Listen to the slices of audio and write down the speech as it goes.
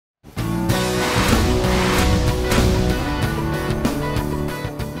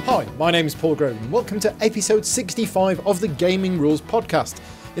my name is Paul Grove and welcome to episode 65 of the Gaming Rules podcast.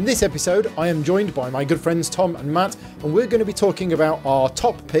 In this episode, I am joined by my good friends Tom and Matt, and we're going to be talking about our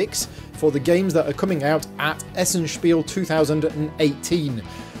top picks for the games that are coming out at Essen Spiel 2018.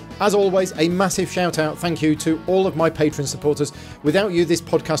 As always, a massive shout out, thank you to all of my Patreon supporters. Without you, this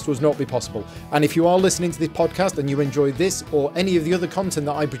podcast would not be possible. And if you are listening to this podcast and you enjoy this or any of the other content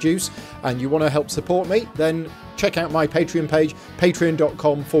that I produce and you want to help support me, then check out my Patreon page,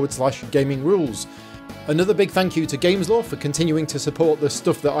 patreon.com/gamingrules. Another big thank you to Gameslaw for continuing to support the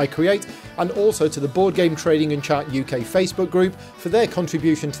stuff that I create, and also to the Board Game Trading and Chat UK Facebook group for their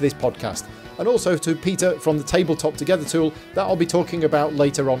contribution to this podcast, and also to Peter from the Tabletop Together tool that I'll be talking about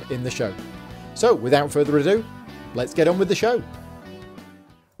later on in the show. So without further ado, let's get on with the show.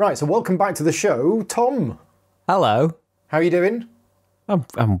 Right, so welcome back to the show, Tom. Hello. How are you doing?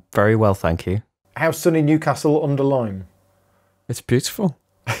 I'm very well, thank you. How's sunny Newcastle under Lyme? It's beautiful.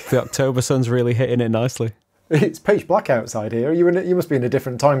 The October sun's really hitting it nicely. It's pitch black outside here. You must be in a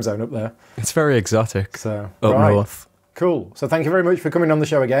different time zone up there. It's very exotic. So up right. north. Cool. So thank you very much for coming on the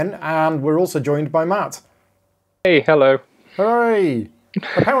show again, and we're also joined by Matt. Hey, hello. Hooray!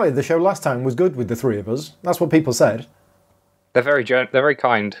 Apparently the show last time was good with the three of us. That's what people said. They're very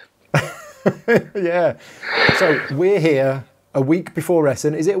kind. Yeah. So we're here a week before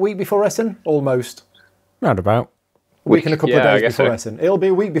Essen. Is it a week before Essen? Almost. Roundabout. A week and a couple of days before so. Essen. It'll be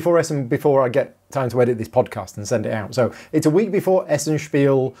a week before Essen before I get time to edit this podcast and send it out. So it's a week before Essen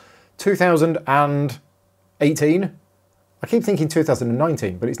Spiel 2018. I keep thinking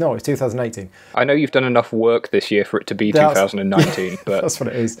 2019, but it's not. It's 2018. I know you've done enough work this year for it to be 2019, but that's what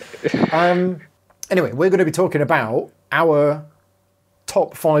it is. Anyway, we're going to be talking about our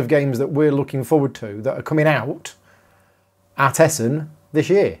top 5 games that we're looking forward to that are coming out at Essen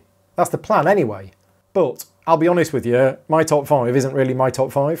this year. That's the plan anyway. But I'll be honest with you, my top 5 isn't really my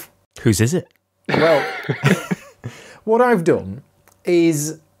top 5. Whose is it? Well, what I've done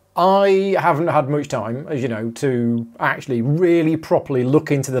is I haven't had much time, as you know, to actually really properly look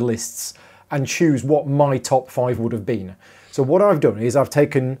into the lists and choose what my top 5 would have been. So what I've done is I've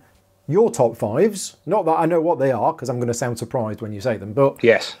taken your top 5s, not that I know what they are, because I'm going to sound surprised when you say them, but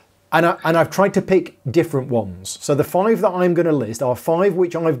yes. And I've tried to pick different ones. So the 5 that I'm going to list are 5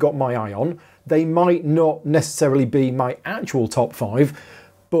 which I've got my eye on. They might not necessarily be my actual top 5,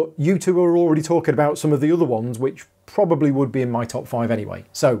 but you two are already talking about some of the other ones which probably would be in my top 5 anyway.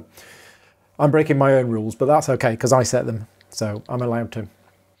 So I'm breaking my own rules, but that's okay because I set them, so I'm allowed to.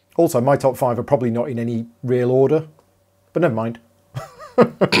 Also, my top 5 are probably not in any real order, but never mind.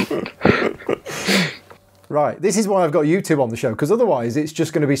 Right, this is why I've got you two on the show, because otherwise it's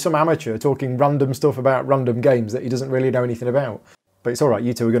just going to be some amateur talking random stuff about random games that he doesn't really know anything about. But it's all right,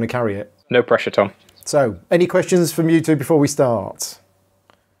 you two are going to carry it. No pressure, Tom. So, any questions from you two before we start?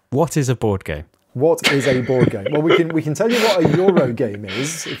 What is a board game? What is a board game? Well, we can tell you what a Euro game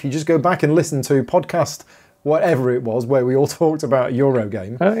is if you just go back and listen to podcast whatever it was where we all talked about a Euro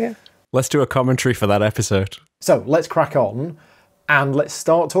game. Oh, yeah. Let's do a commentary for that episode. So, let's crack on and let's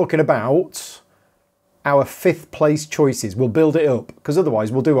start talking about our 5th place choices. We'll build it up, because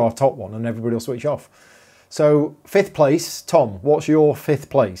otherwise we'll do our top one and everybody will switch off. So, 5th place, Tom, what's your 5th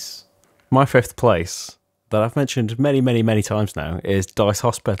place? My 5th place, that I've mentioned many, many, many times now, is Dice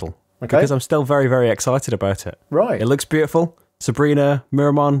Hospital. Okay. Because I'm still very, very excited about it. Right. It looks beautiful. Sabrina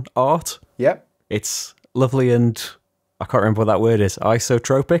Miramon art. Yep. It's lovely and, I can't remember what that word is,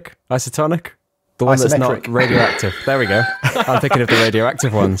 isotonic? The one that's not radioactive. There we go. I'm thinking of the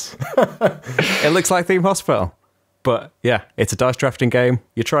radioactive ones. It looks like Theme Hospital. But yeah, it's a dice drafting game.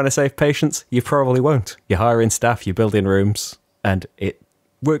 You're trying to save patients. You probably won't. You hire in staff, you build in rooms, and it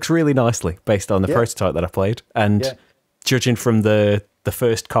works really nicely based on the prototype that I played. And judging from the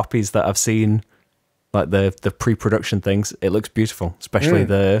first copies that I've seen, like the pre-production things, it looks beautiful, especially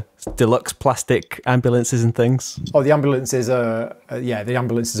the deluxe plastic ambulances and things. Oh, the ambulances are, the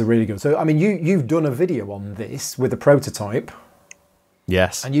ambulances are really good. So, I mean, you've done a video on this with a prototype.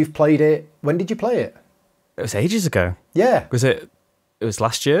 Yes. And you've played it. When did you play it? It was ages ago. Yeah. It was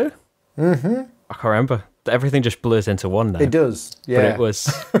last year? Mm-hmm. I can't remember. Everything just blurs into one now. It does, yeah. But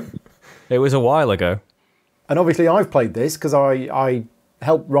it was a while ago. And obviously I've played this because I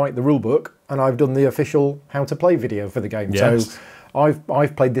helped write the rule book and I've done the official how to play video for the game. Yes. So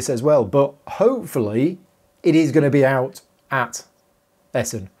I've played this as well. But hopefully it is going to be out at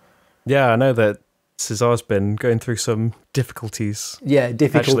Essen. Yeah, I know that Cesar's been going through some difficulties. Yeah,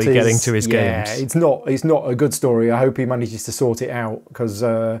 difficulties. Actually getting to his games. Yeah, it's not a good story. I hope he manages to sort it out because,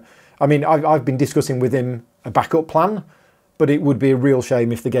 I mean, I've been discussing with him a backup plan, but it would be a real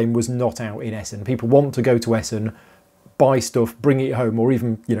shame if the game was not out in Essen. People want to go to Essen, buy stuff, bring it home, or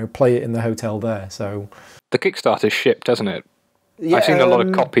even play it in the hotel there. So the Kickstarter's shipped, doesn't it? Yeah, I've seen a lot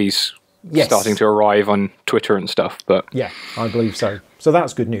of copies starting to arrive on Twitter and stuff. But yeah, I believe so. So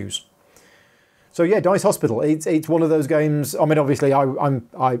that's good news. So yeah, Dice Hospital. It's one of those games. I mean, obviously,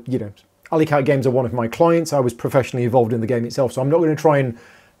 Alley Cat Games are one of my clients. I was professionally involved in the game itself, so I'm not going to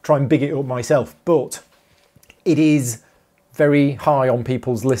try and big it up myself. But it is very high on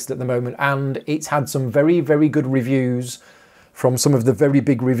people's list at the moment, and it's had some very, very good reviews from some of the very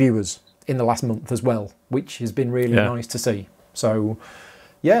big reviewers in the last month as well, which has been really nice to see. So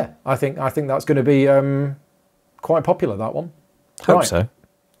yeah, I think that's going to be quite popular, that one. Hope so.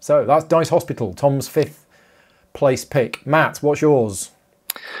 So that's Dice Hospital, Tom's 5th place pick. Matt, what's yours?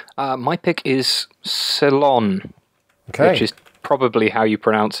 My pick is Ceylon, which is probably how you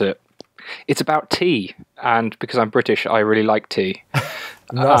pronounce it. It's about tea, and because I'm British, I really like tea.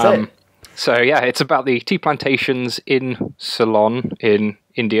 That's it. So yeah, it's about the tea plantations in Ceylon in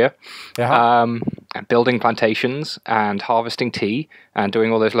India, and building plantations and harvesting tea and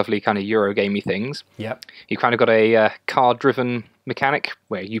doing all those lovely kind of Eurogamey things. Yep. You kind of got a card-driven mechanic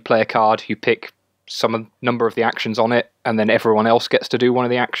where you play a card, you pick some number of the actions on it, and then everyone else gets to do one of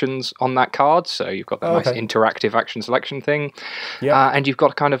the actions on that card. So you've got that nice interactive action selection thing. Yeah. And you've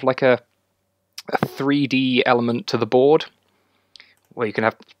got kind of like a 3D element to the board where you can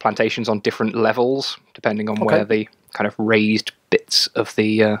have plantations on different levels depending on where the kind of raised bits of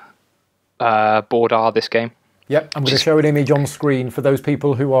the board are this game. Yep, I'm going to show an image on screen for those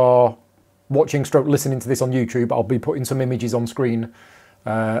people who are watching stroke listening to this on YouTube. I'll be putting some images on screen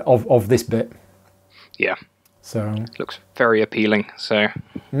of this bit. Yeah. So it looks very appealing. So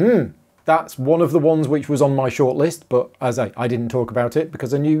that's one of the ones which was on my short list, but as I didn't talk about it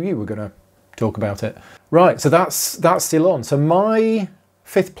because I knew you were going to talk about it. Right, so that's still on. So my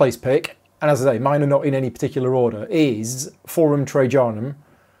 5th place pick, and as I say, mine are not in any particular order, is Forum Trajanum,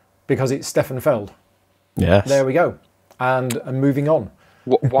 because it's Stefan Feld. Yes. There we go. And moving on.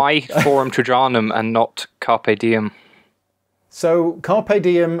 Why Forum Trajanum and not Carpe Diem? So Carpe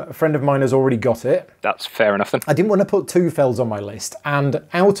Diem, a friend of mine has already got it. That's fair enough then. I didn't want to put 2 Felds on my list, and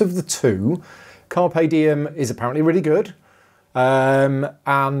out of the 2, Carpe Diem is apparently really good. And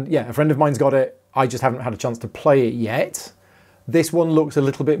yeah, a friend of mine's got it. I just haven't had a chance to play it yet. This one looks a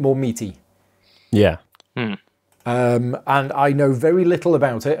little bit more meaty. Yeah. And I know very little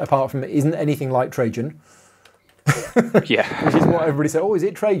about it, apart from it isn't anything like Trajan. Yeah. Which is what everybody said. Oh, is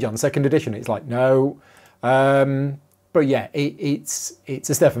it Trajan, 2nd edition? It's like, no. But yeah, it's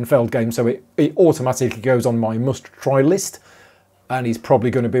a Stefan Feld game, so it automatically goes on my must-try list. And it's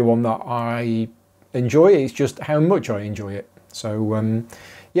probably going to be one that I enjoy. It's just how much I enjoy it. So,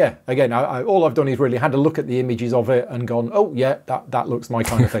 yeah, again, all I've done is really had a look at the images of it and gone, oh, yeah, that looks my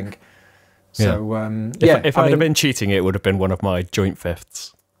kind of thing. So, if I'd have been cheating, it would have been one of my joint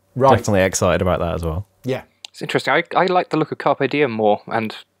 5ths. Right. Definitely excited about that as well. Yeah. It's interesting. I like the look of Carpe Diem more,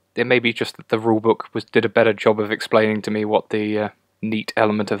 and it may be just that the rulebook did a better job of explaining to me what the neat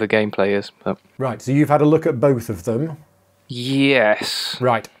element of the gameplay is. But. Right, so you've had a look at both of them. Yes.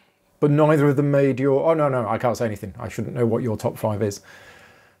 Right. But neither of them made your... Oh, no, I can't say anything. I shouldn't know what your top 5 is.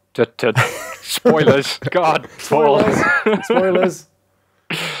 Spoilers. God. Spoilers.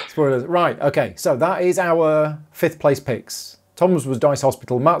 Right, okay. So that is our 5th place picks. Tom's was Dice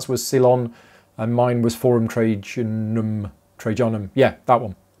Hospital, Matt's was Ceylon, and mine was Forum Trajanum. Yeah, that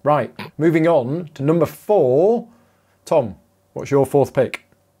one. Right, moving on to number 4. Tom, what's your 4th pick?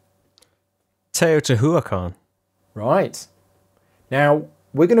 Teotihuacan. Right. Now,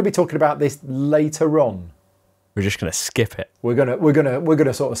 we're going to be talking about this later on. We're just going to skip it. We're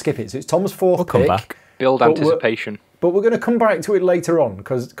gonna sort of skip it. So it's Tom's 4th pick. Come back. Build anticipation. But we're going to come back to it later on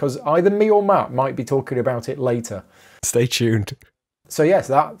because either me or Matt might be talking about it later. Stay tuned. So yes,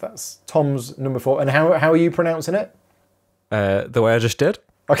 that's Tom's number 4. And how are you pronouncing it? The way I just did.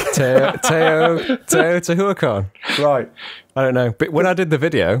 Okay. Teotihuacan. Right. I don't know. But when I did the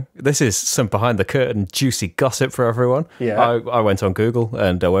video, this is some behind the curtain juicy gossip for everyone. Yeah. I went on Google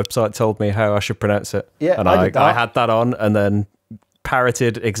and a website told me how I should pronounce it. Yeah, and I had that on and then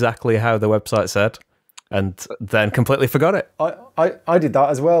parroted exactly how the website said and then completely forgot it. I did that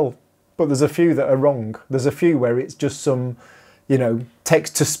as well. But there's a few that are wrong. There's a few where it's just some,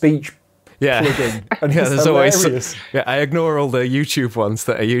 text-to-speech plugin. And there's always. Yeah, I ignore all the YouTube ones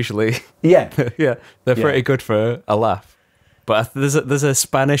that are usually. Yeah. They're pretty good for a laugh. But there's a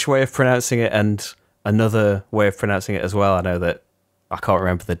Spanish way of pronouncing it and another way of pronouncing it as well. I know that I can't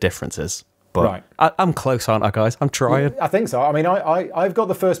remember the differences. But right. I'm close, aren't I, guys? I'm trying. Yeah, I think so. I mean, I've got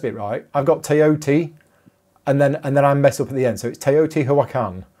the first bit right. I've got Teoti, and then I mess up at the end. So it's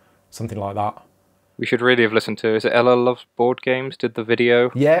Teotihuacan, something like that. We should really have listened to, is it Ella Loves Board Games did the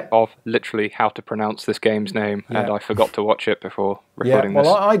video of literally how to pronounce this game's name, and I forgot to watch it before recording this.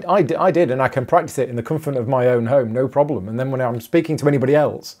 Well, I did, and I can practice it in the comfort of my own home, no problem. And then when I'm speaking to anybody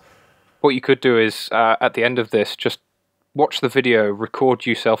else... What you could do is, at the end of this, just watch the video, record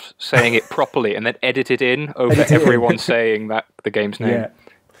yourself saying it properly, and then edit it in over everyone saying the game's name. Yeah.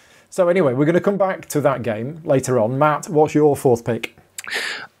 So anyway, we're going to come back to that game later on. Matt, what's your fourth pick?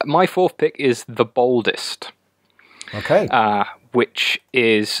 My fourth pick is The Boldest. Okay. Which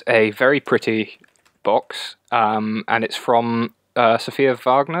is a very pretty box, and it's from Sophia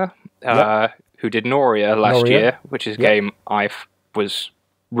Wagner, who did Noria last year, which is a game I was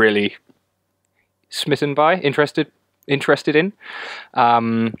really smitten by, interested in.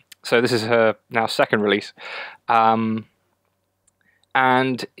 So this is her now second release.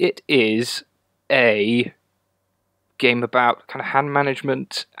 And it is a game about kind of hand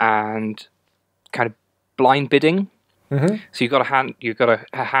management and kind of blind bidding. Mm-hmm. So you've got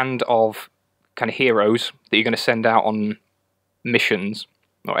a hand of kind of heroes that you're going to send out on missions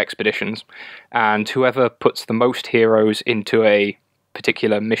or expeditions, and whoever puts the most heroes into a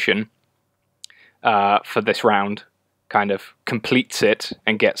particular mission for this round kind of completes it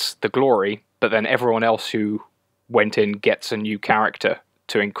and gets the glory, but then everyone else who went in gets a new character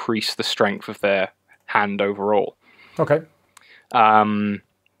to increase the strength of their hand overall. Okay. And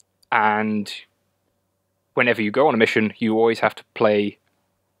whenever you go on a mission, you always have to play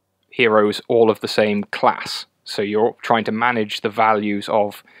heroes all of the same class. So you're trying to manage the values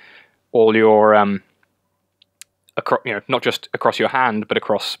of all your, not just across your hand, but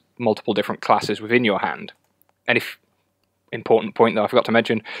across multiple different classes within your hand. And important point that I forgot to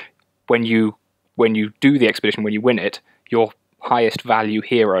mention, when you do the expedition, when you win it, your highest value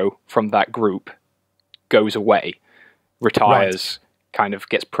hero from that group goes away, retires, kind of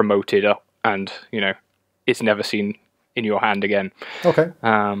gets promoted up, and it's never seen in your hand again. Okay.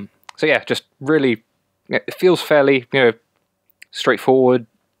 So yeah, just really, it feels fairly straightforward,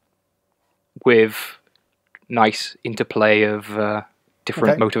 with nice interplay of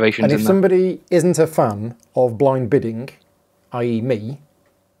different motivations. And if somebody isn't a fan of blind bidding, i.e. me,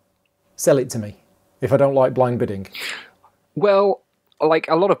 sell it to me if I don't like blind bidding. Well, like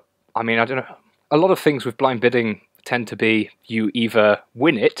I don't know, a lot of things with blind bidding tend to be you either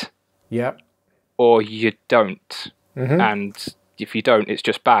win it, or you don't. Mm-hmm. And if you don't, it's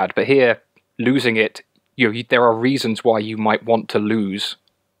just bad. But here, losing it, there are reasons why you might want to lose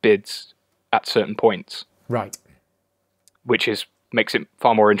bids at certain points. Right. Which makes it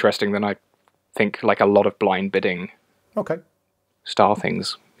far more interesting than I think like a lot of blind bidding style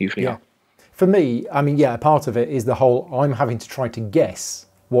things usually are. For me, part of it is the whole I'm having to try to guess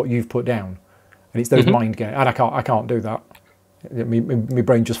what you've put down. And it's those mind games. And I can't do that. My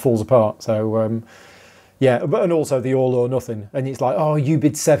brain just falls apart. So, and also the all or nothing. And it's like, oh, you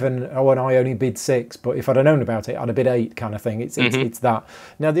bid 7, and I only bid 6. But if I'd have known about it, I'd have bid 8 kind of thing. It's that.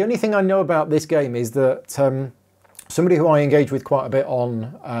 Now, the only thing I know about this game is that somebody who I engage with quite a bit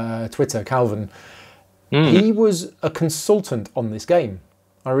on Twitter, Calvin, he was a consultant on this game.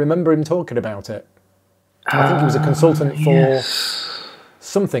 I remember him talking about it. I think he was a consultant for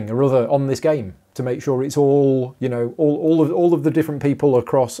something or other on this game to make sure it's all, all of the different people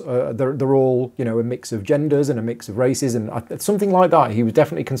across, they're all, a mix of genders and a mix of races and something like that. He was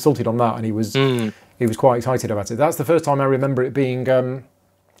definitely consulted on that, and he was quite excited about it. That's the first time I remember it being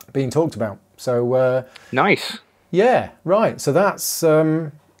talked about. So nice. Yeah, right. So that's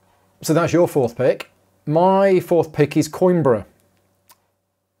your fourth pick. My fourth pick is Coimbra,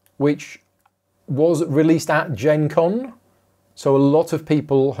 which was released at Gen Con. So a lot of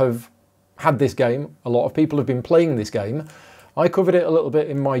people have had this game. A lot of people have been playing this game. I covered it a little bit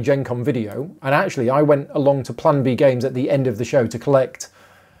in my Gen Con video. And actually, I went along to Plan B Games at the end of the show to collect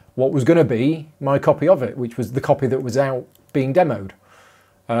what was going to be my copy of it, which was the copy that was out being demoed.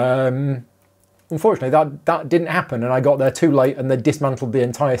 Unfortunately, that didn't happen, and I got there too late, and they dismantled the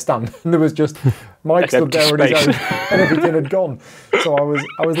entire stand. And there was just Mike stood there on his own, and everything had gone. So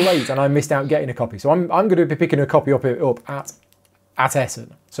I was late, and I missed out getting a copy. So I'm going to be picking a copy up at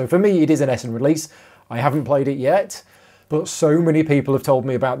Essen. So for me, it is an Essen release. I haven't played it yet, but so many people have told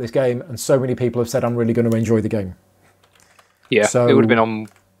me about this game, and so many people have said I'm really going to enjoy the game. Yeah, so, it would have been on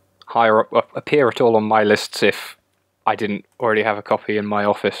higher up, appear at all on my lists if I didn't already have a copy in my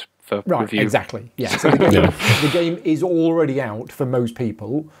office. Right, exactly. Yeah. So the game is already out for most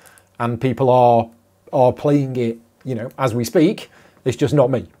people, and people are playing it, as we speak. It's just not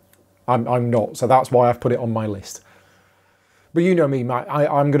me. I'm not. So that's why I've put it on my list. But you know me, Matt.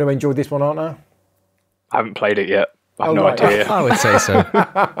 I'm going to enjoy this one, aren't I? I haven't played it yet. I have no idea. I would say so.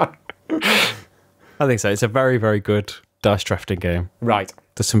 I think so. It's a very, very good dice drafting game. Right.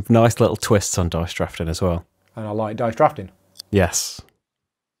 There's some nice little twists on dice drafting as well. And I like dice drafting. Yes.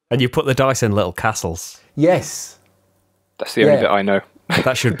 And you put the dice in little castles. Yes. That's the only bit I know.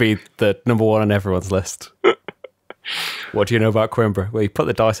 That should be the number one on everyone's list. What do you know about Coimbra? Well, you put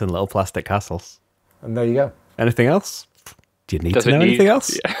the dice in little plastic castles. And there you go. Anything else? Do you need to know anything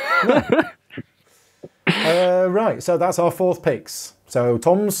else? Yeah. Right, so that's our fourth picks. So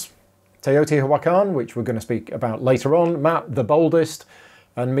Tom's Teotihuacan, which we're going to speak about later on. Matt, the boldest,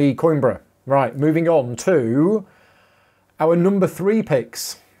 and me, Coimbra. Right, moving on to our number 3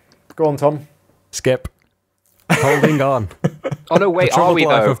 picks. Go on, Tom. Skip. Holding on. Oh no, wait, the Troubled are we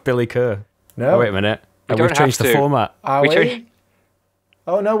Life though? of Billy Kerr. No. Oh, wait a minute. We We've don't changed have the to. format. Are we?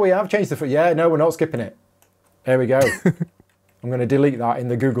 Oh, no, we have changed the... Yeah, no, we're not skipping it. There we go. I'm going to delete that in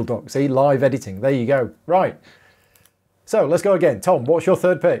the Google Doc. See, live editing. There you go. Right. So, let's go again. Tom, what's your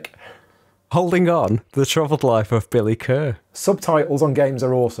third pick? Holding on. The Troubled Life of Billy Kerr. Subtitles on games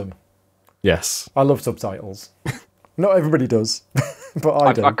are awesome. Yes. I love subtitles. Not everybody does, but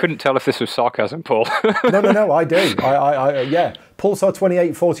I do. I couldn't tell if this was sarcasm, Paul. No, I do. Yeah. Pulsar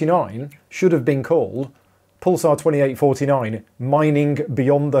 2849 should have been called Pulsar 2849 Mining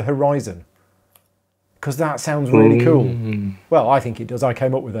Beyond the Horizon. Because that sounds really cool. Well, I think it does. I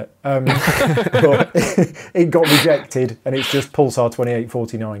came up with it. But it got rejected, and it's just Pulsar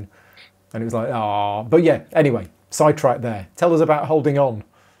 2849. And it was like, ah. But yeah, anyway, sidetrack there. Tell us about Holding On.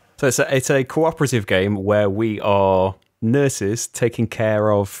 So it's a cooperative game where we are nurses taking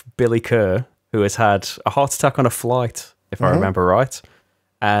care of Billy Kerr, who has had a heart attack on a flight, if I remember right.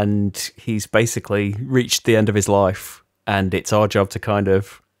 And he's basically reached the end of his life. And it's our job to kind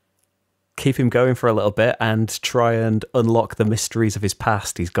of keep him going for a little bit and try and unlock the mysteries of his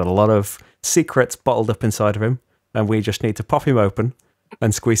past. He's got a lot of secrets bottled up inside of him. And we just need to pop him open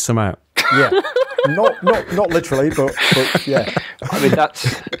and squeeze some out. Yeah. Not literally, but yeah. I mean,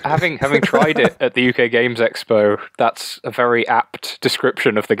 that's having tried it at the UK Games Expo. That's a very apt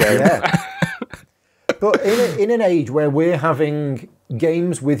description of the game. Yeah. But in an age where we're having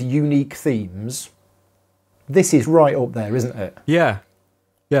games with unique themes, this is right up there, isn't it? Yeah.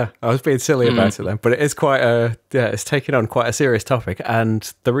 Yeah, I was being silly about it then, but it is it's taking on quite a serious topic.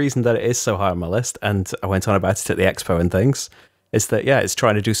 And the reason that it is so high on my list, and I went on about it at the expo and things, is that, it's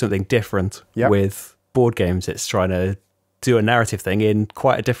trying to do something different with board games. It's trying to do a narrative thing in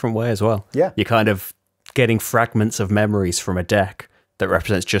quite a different way as well. Yeah. You're kind of getting fragments of memories from a deck that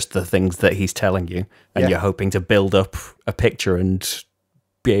represents just the things that he's telling you. And you're hoping to build up a picture and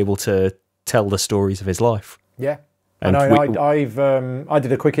be able to tell the stories of his life. Yeah. And I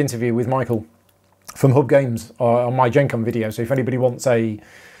did a quick interview with Michael from Hub Games on my Gen Con video. So if anybody wants a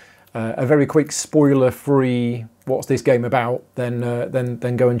very quick spoiler-free what's this game about, then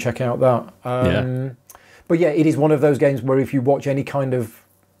go and check out that. But yeah, it is one of those games where if you watch any kind of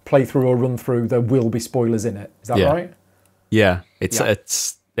playthrough or run through, there will be spoilers in it. Is that right? Yeah,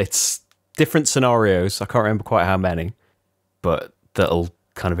 it's different scenarios. I can't remember quite how many, but that'll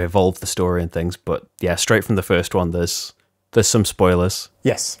kind of evolve the story and things. But yeah, straight from the first one, there's some spoilers.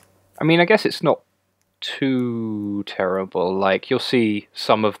 Yes. I mean, I guess it's not too terrible. Like, you'll see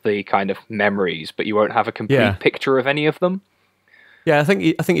some of the kind of memories, but you won't have a complete picture of any of them. Yeah, I think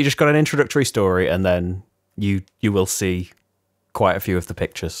you just got an introductory story, and then you will see quite a few of the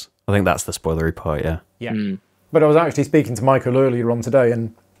pictures. I think that's the spoilery part. Yeah. But I was actually speaking to Michael earlier on today,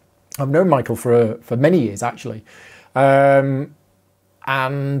 and I've known Michael for many years actually, and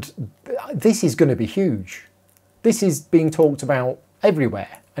this is going to be huge. This is being talked about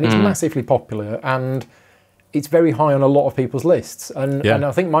everywhere, and it's massively popular, and it's very high on a lot of people's lists. And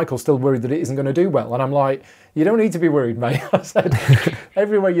I think Michael's still worried that it isn't going to do well. And I'm like, you don't need to be worried, mate. I said,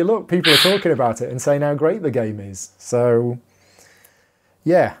 everywhere you look, people are talking about it and saying how great the game is. So,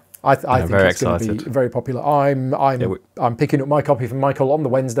 yeah, I think it's going to be very popular. I'm picking up my copy from Michael on the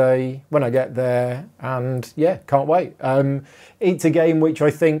Wednesday when I get there, and yeah, can't wait. It's a game which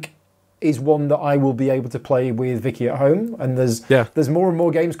I think is one that I will be able to play with Vicky at home, and there's more and more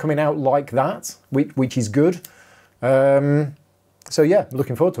games coming out like that, which is good. So yeah,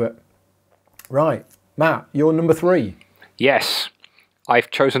 looking forward to it. Right, Matt, you're number 3. Yes, I've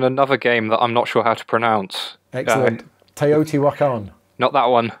chosen another game that I'm not sure how to pronounce. Excellent. Teotihuacan. Not that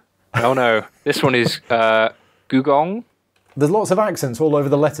one. No. This one is Gugong. There's lots of accents all over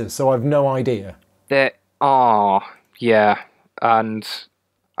the letters, so I've no idea. There are, yeah, and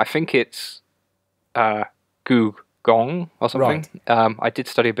I think it's Gugong or something. Right. I did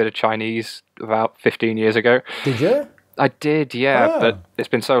study a bit of Chinese about 15 years ago. Did you? I did, yeah, but it's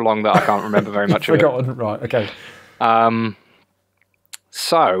been so long that I can't remember very much of it. Forgotten, right, okay.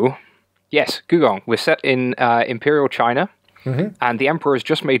 So, Yes, Gugong. We're set in Imperial China, and the Emperor has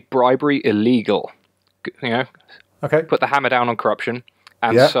just made bribery illegal. Okay. Put the hammer down on corruption.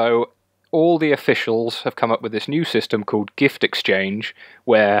 And so all the officials have come up with this new system called gift exchange,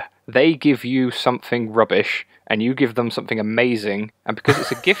 where they give you something rubbish and you give them something amazing. And because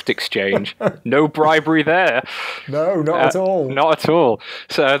it's a gift exchange, no bribery there. No, not at all. Not at all.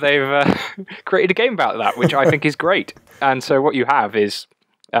 So they've created a game about that, which I think is great. And so what you have is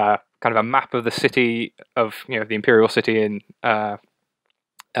kind of a map of the city of, the imperial city in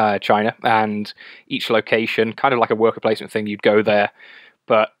China, and each location, kind of like a worker placement thing, you'd go there.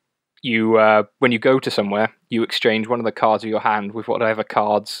 But you, when you go to somewhere, you exchange one of the cards of your hand with whatever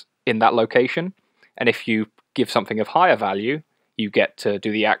cards in that location. And if you give something of higher value, you get to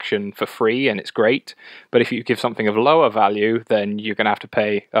do the action for free, and it's great. But if you give something of lower value, then you're going to have to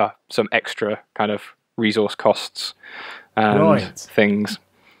pay some extra kind of resource costs and things.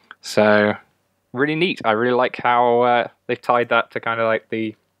 So, really neat. I really like how they've tied that to kind of like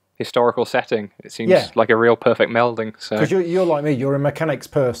the historical setting. It seems like a real perfect melding. Because you're like me, you're a mechanics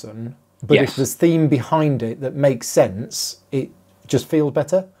person, but if there's theme behind it that makes sense, it just feels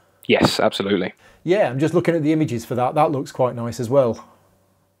better. Yes, absolutely. Yeah, I'm just looking at the images for that. That looks quite nice as well.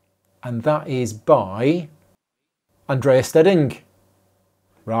 And that is by Andreas Stedding.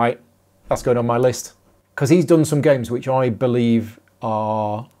 Right, that's going on my list. Because he's done some games which I believe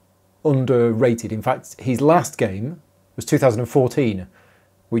are underrated. In fact, his last game was 2014,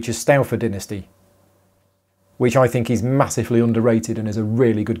 which is Stauffer Dynasty, which I think is massively underrated and is a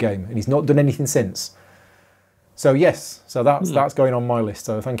really good game. And he's not done anything since. So yes, so that's going on my list.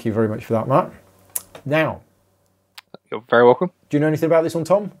 So thank you very much for that, Matt. Now, you're very welcome. Do you know anything about this one,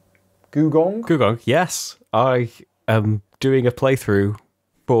 Tom? Gugong? Gugong, yes. I am doing a playthrough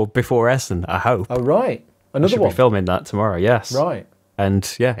for Before Essen, I hope. Oh, right. Another I should one. be filming that tomorrow, yes. Right.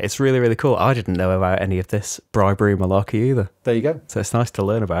 And yeah, it's really, really cool. I didn't know about any of this bribery malarkey either. There you go. So it's nice to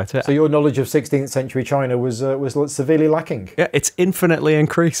learn about it. So your knowledge of 16th century China was severely lacking. Yeah, it's infinitely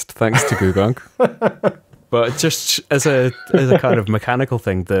increased thanks to Gugong. But just as a kind of mechanical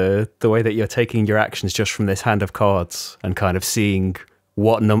thing, the way that you're taking your actions just from this hand of cards and kind of seeing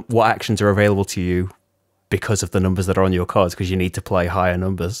what actions are available to you because of the numbers that are on your cards, because you need to play higher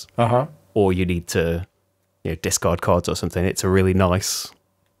numbers, or you need to discard cards or something. It's a really nice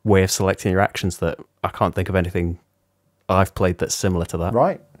way of selecting your actions that I can't think of anything I've played that's similar to that.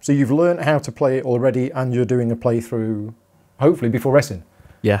 Right. So you've learned how to play it already, and you're doing a playthrough, hopefully before Essen.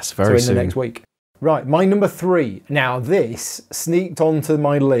 Yes, very soon. So in the next week. Right, my number 3. Now this sneaked onto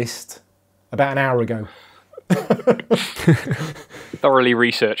my list about an hour ago. Thoroughly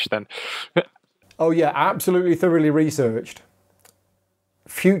researched then. Oh yeah, absolutely thoroughly researched.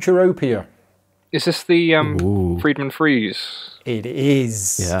 Futuropia. Is this the Friedman Freeze? It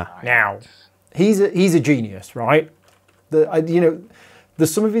is. Yeah. Now, he's a genius, right?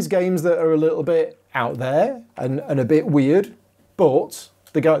 There's some of his games that are a little bit out there and a bit weird, but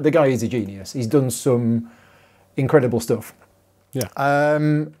the guy is a genius. He's done some incredible stuff. Yeah.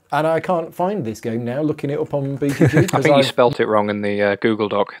 And I can't find this game now, looking it up on BGG. I think you spelt it wrong in the Google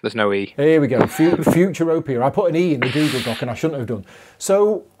Doc. There's no E. Here we go. Futuropia. I put an E in the Google Doc and I shouldn't have done.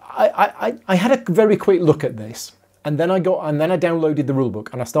 So I had a very quick look at this, and then I downloaded the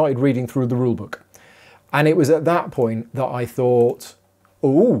rulebook and I started reading through the rulebook. And it was at that point that I thought,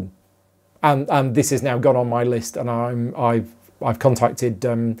 oh, and this has now gone on my list, and I've contacted,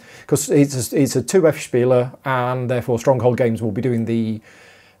 because it's a 2F Spieler, and therefore Stronghold Games will be doing the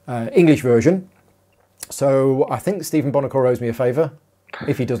English version. So I think Stephen Bonacore owes me a favour.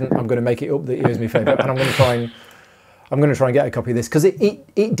 If he doesn't, I'm going to make it up that he owes me a favour, and I'm going to try and get a copy of this, because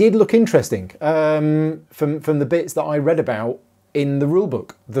it did look interesting from the bits that I read about in the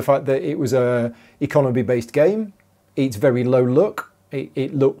rulebook. The fact that it was a economy-based game, it's very low look.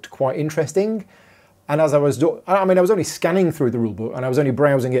 It looked quite interesting. And as I was only scanning through the rulebook and I was only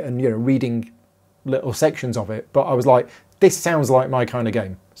browsing it and reading little sections of it, but I was like, this sounds like my kind of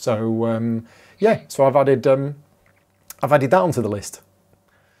game. So so I've added that onto the list.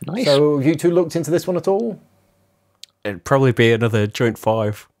 Nice. So have you two looked into this one at all? It'd probably be another joint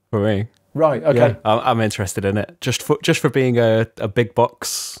 5 for me. Right. Okay. Yeah, I'm interested in it just for being a big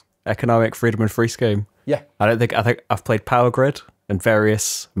box economic freedom and freeze game. Yeah. I think I've played Power Grid and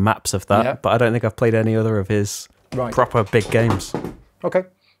various maps of that, but I don't think I've played any other of his proper big games. Okay.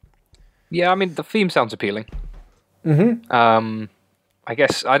 Yeah, I mean, the theme sounds appealing. I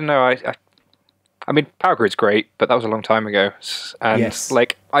guess, I don't know, I mean, Power Grid's great, but that was a long time ago. And,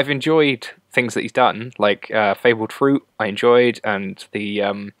 I've enjoyed things that he's done, like Fabled Fruit, I enjoyed, and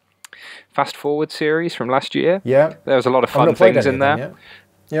the Fast Forward series from last year. Yeah. There was a lot of fun things in there.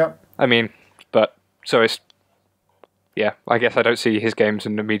 Yeah. I mean, but so it's I guess I don't see his games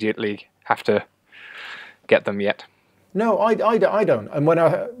and immediately have to get them yet. No, I don't. And when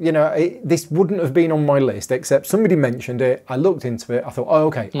this wouldn't have been on my list, except somebody mentioned it. I looked into it. I thought, oh,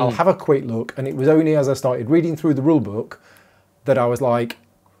 okay, I'll have a quick look. And it was only as I started reading through the rule book that I was like,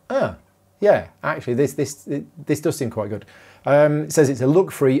 yeah, actually, this does seem quite good. It says it's a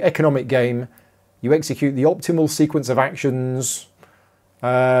look-free economic game. You execute the optimal sequence of actions.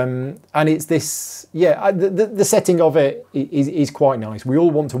 And it's this, the setting of it is quite nice. We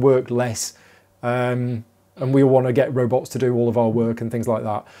all want to work less, and we all want to get robots to do all of our work and things like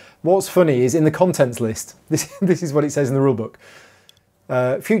that. What's funny is in the contents list, this is what it says in the rulebook.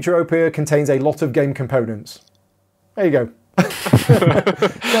 Futuropia contains a lot of game components. There you go.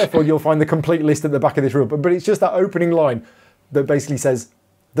 Therefore, you'll find the complete list at the back of this rulebook. But it's just that opening line that basically says,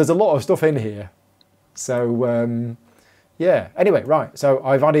 there's a lot of stuff in here. So, yeah. Anyway, right. So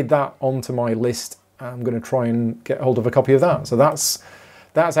I've added that onto my list. I'm going to try and get hold of a copy of that. So that's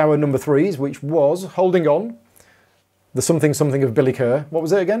our number 3s, which was, holding on, the something of Billy Kerr. What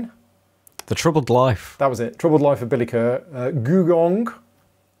was it again? The Troubled Life. That was it. Troubled Life of Billy Kerr. Gugong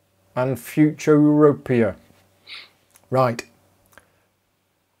and Futuropia. Right.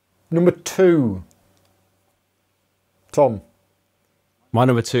 Number 2. Tom. My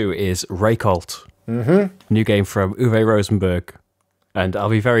number 2 is Reykholt. New game from Uwe Rosenberg. And I'll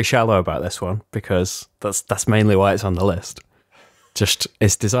be very shallow about this one because that's mainly why it's on the list. Just,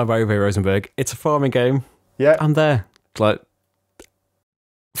 it's designed by Uwe Rosenberg. It's a farming game. Yeah. I'm there. Like,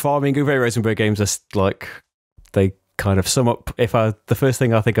 farming Uwe Rosenberg games are like, they kind of sum up, the first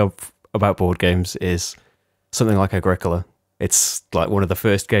thing I think of about board games is something like Agricola. It's like one of the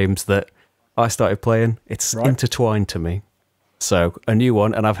first games that I started playing. It's intertwined to me. So, a new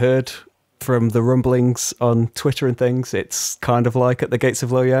one, and I've heard from the rumblings on Twitter and things, it's kind of like At the Gates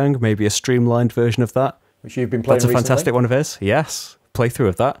of Loyang, maybe a streamlined version of that. Which you've been playing That's a recently? fantastic one of his. Yes. Playthrough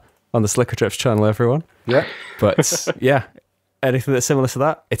of that on the slickerdrips channel, everyone. Yeah. But, yeah, anything that's similar to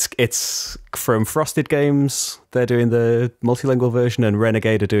that. It's from Frosted Games. They're doing the multilingual version, and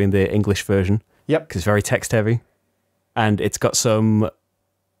Renegade are doing the English version. Yep. Because it's very text-heavy. And it's got some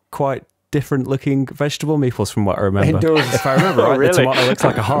quite different-looking vegetable meeples from what I remember. It does. If I remember right, really? the tomato looks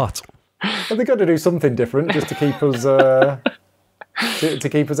like a heart. Well, they've got to do something different just to keep us to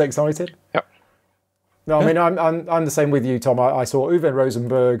keep us excited. Yep. No, I mean I'm the same with you, Tom. I saw Uwe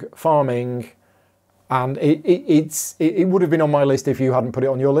Rosenberg farming, and it would have been on my list if you hadn't put it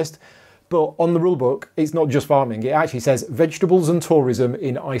on your list. But on the rule book, it's not just farming. It actually says vegetables and tourism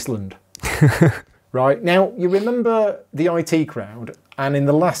in Iceland. Right now, you remember the IT Crowd, and in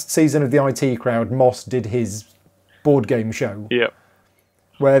the last season of the IT Crowd, Moss did his board game show. Yeah.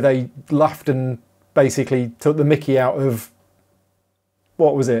 Where they laughed and basically took the mickey out of,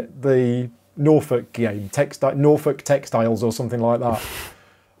 what was it, the Norfolk game, Norfolk Textiles or something like that.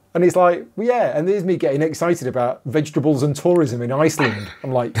 And it's like, well, yeah, and there's me getting excited about vegetables and tourism in Iceland.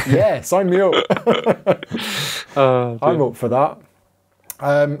 I'm like, yeah, sign me up. I'm up for that.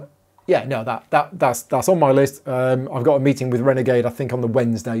 Yeah, no, that's on my list. I've got a meeting with Renegade, I think, on the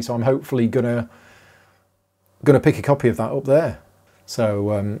Wednesday, so I'm hopefully gonna pick a copy of that up there.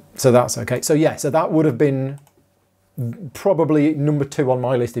 So that's okay. So yeah, so that would have been probably number 2 on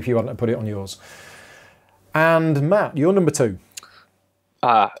my list if you hadn't put it on yours. And Matt, you're number 2.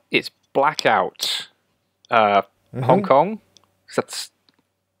 It's Blackout, Hong Kong.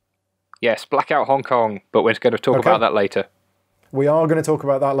 Yes, Blackout Hong Kong. But we're going to talk about that later. We are going to talk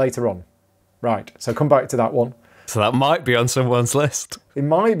about that later on. Right. So come back to that one. So that might be on someone's list. It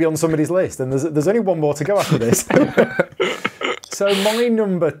might be on somebody's list, and there's only one more to go after this. So my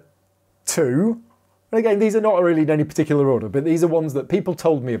number 2, and again, these are not really in any particular order, but these are ones that people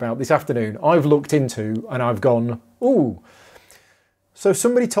told me about this afternoon. I've looked into, and I've gone, ooh. So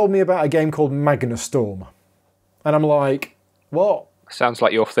somebody told me about a game called Magnastorm, and I'm like, what? Sounds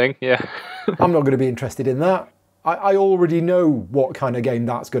like your thing, yeah. I'm not going to be interested in that. I already know what kind of game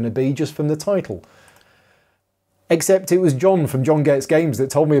that's going to be just from the title. Except it was John from John Gets Games that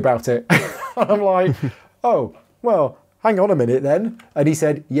told me about it. And I'm like, oh, well, hang on a minute then. And he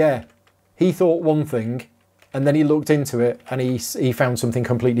said, yeah, he thought one thing, and then he looked into it, and he found something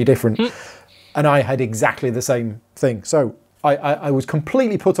completely different. And I had exactly the same thing. So I was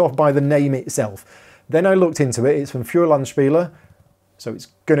completely put off by the name itself. Then I looked into it. It's from Furlandspieler. So it's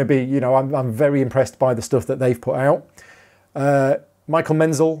going to be, I'm very impressed by the stuff that they've put out. Michael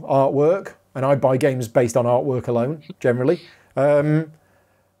Menzel artwork, and I buy games based on artwork alone, generally. And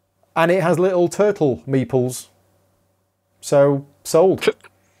it has little turtle meeples. So, sold.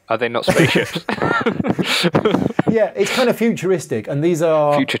 Are they not spaceships? Yeah, it's kind of futuristic, and these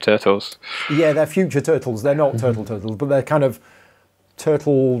are... Future turtles. Yeah, they're future turtles. They're not turtles, but they're kind of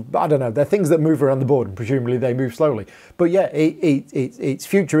turtle... I don't know. They're things that move around the board, and presumably they move slowly. But yeah, it's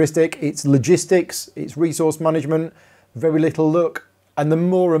futuristic, it's logistics, it's resource management, very little luck. And the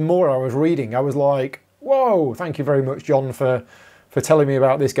more and more I was reading, I was like, whoa, thank you very much, John, for telling me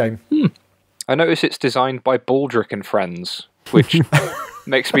about this game. I notice it's designed by Baldrick and Friends, which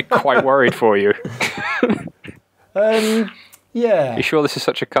makes me quite worried for you. Yeah. You sure this is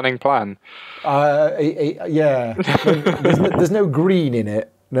such a cunning plan? Yeah. There's no green in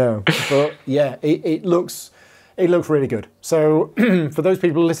it, no. But yeah, it looks really good. So for those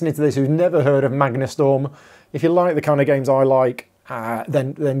people listening to this who've never heard of Magnastorm, if you like the kind of games I like,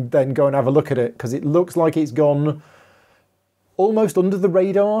 then go and have a look at it, because it looks like it's gone almost under the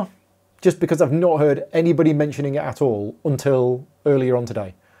radar, just because I've not heard anybody mentioning it at all until earlier on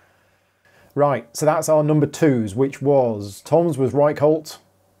today. Right, so that's our number 2s, which was Tom's was Reichholt,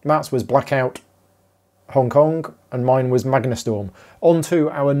 Matt's was Blackout Hong Kong, and mine was Magnastorm. On to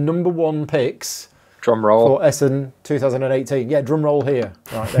our number 1 picks. Drum roll. For Essen 2018. Yeah, drum roll here.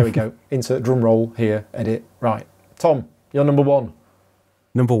 Right, there we go. Insert drum roll here, edit. Right. Tom, you're number 1.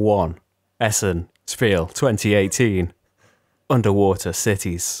 Number 1, Essen Spiel 2018. Underwater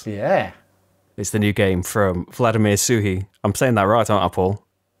Cities. Yeah. It's the new game from Vladimir Suhi. I'm saying that right, aren't I, Paul?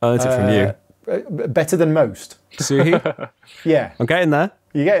 I learned it from you. Better than most. Suhi? Yeah. I'm getting there.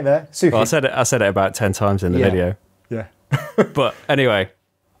 You're getting there. Suhi. Well, I said it about 10 times in the video. Yeah. But anyway.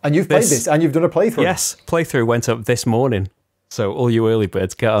 And you've played this, and you've done a playthrough. Yes, playthrough went up this morning. So all you early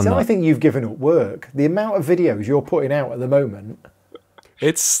birds, get on that. I think you've given up work. The amount of videos you're putting out at the moment.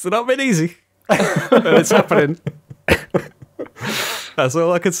 It's not been easy. And it's happening. That's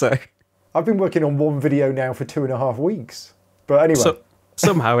all I could say. I've been working on one video now for 2.5 weeks. But anyway. So,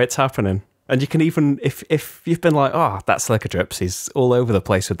 somehow it's happening. And you can even, if you've been like, oh, that slickerdrips, he's all over the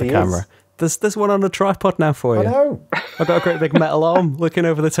place with the camera. There's one on a tripod now for you. I know. I've got a great big metal arm looking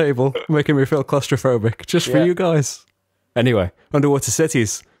over the table, making me feel claustrophobic, just for you guys. Anyway, Underwater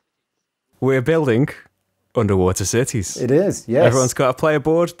Cities. We're building underwater cities. It is, yes. Everyone's got a player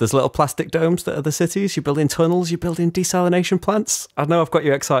board. There's little plastic domes that are the cities. You're building tunnels. You're building desalination plants. I know I've got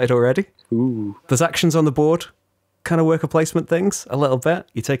you excited already. Ooh. There's actions on the board. Kind of worker placement things a little bit.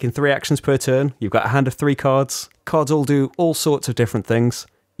 You're taking 3 actions per turn. You've got a hand of 3 cards. Cards all do all sorts of different things.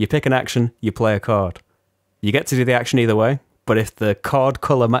 You pick an action, you play a card. You get to do the action either way, but if the card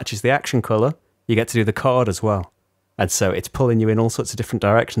colour matches the action colour, you get to do the card as well. And so it's pulling you in all sorts of different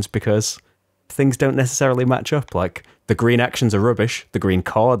directions because things don't necessarily match up. Like, the green actions are rubbish. The green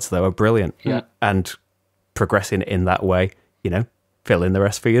cards, though, are brilliant. Yeah. And progressing in that way, fill in the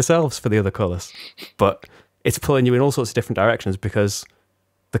rest for yourselves for the other colours. But it's pulling you in all sorts of different directions because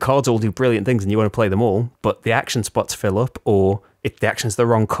the cards all do brilliant things and you want to play them all, but the action spots fill up, or if the action's the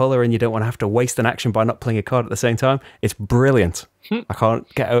wrong colour and you don't want to have to waste an action by not playing a card at the same time, it's brilliant. I can't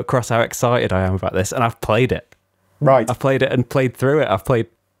get across how excited I am about this, and I've played it. Right. I've played it and played through it. I've played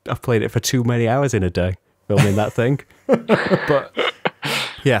it for too many hours in a day, filming that thing. But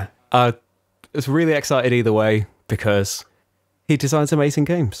yeah, I was really excited either way because he designs amazing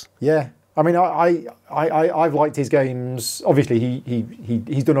games. Yeah. I mean, I've liked his games. Obviously,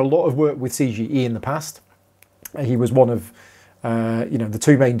 he's done a lot of work with CGE in the past. He was one of the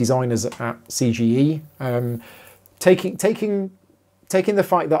 2 main designers at CGE. Taking the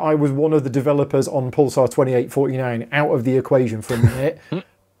fact that I was one of the developers on Pulsar 2849 out of the equation for a minute,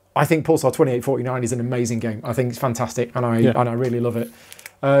 I think Pulsar 2849 is an amazing game. I think it's fantastic, and I really love it.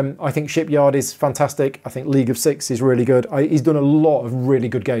 I think Shipyard is fantastic. I think League of Six is really good. He's done a lot of really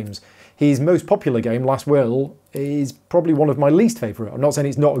good games. His most popular game, Last Will, is probably one of my least favourite. I'm not saying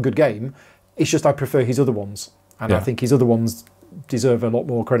it's not a good game. It's just I prefer his other ones. And I think his other ones deserve a lot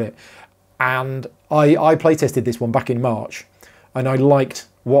more credit. And I playtested this one back in March. And I liked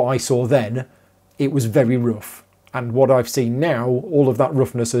what I saw then. It was very rough. And what I've seen now, all of that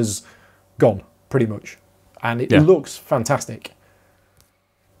roughness has gone, pretty much. And it looks fantastic.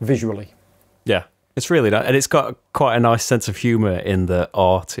 Visually. Yeah. It's really nice, and it's got quite a nice sense of humour in the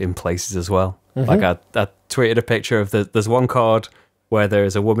art in places as well. Like I tweeted a picture of there's one card where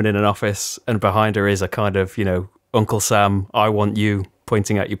there's a woman in an office and behind her is a kind of, Uncle Sam, I want you,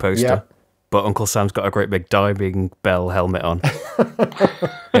 pointing at your poster. Yeah. But Uncle Sam's got a great big diving bell helmet on.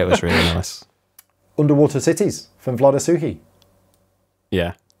 It was really nice. Underwater Cities from Vlada Suhi.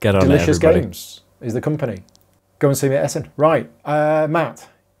 Yeah, get on Delicious it, everybody. Games is the company. Go and see me at Essen. Right, Matt,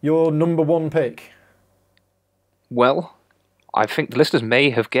 your number 1 pick. Well, I think the listeners may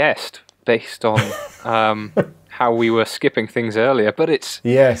have guessed based on how we were skipping things earlier, but it's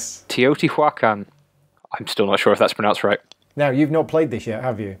Teotihuacan. I'm still not sure if that's pronounced right. Now, you've not played this yet,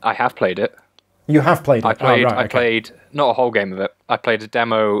 have you? I have played it. You have played it? I played, not a whole game of it. I played a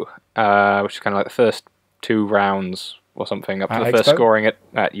demo, which is kind of like the first 2 rounds or something, up to the first scoring at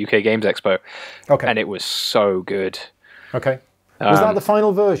UK Games Expo. Okay. And it was so good. Okay. Was that the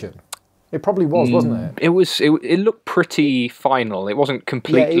final version? It probably was, wasn't it? It looked pretty final. It wasn't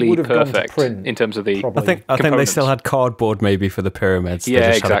completely perfect in terms of the I think they still had cardboard maybe for the pyramids. They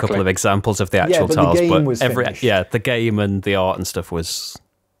just had a couple of examples of the actual tiles. The game was finished. The game and the art and stuff was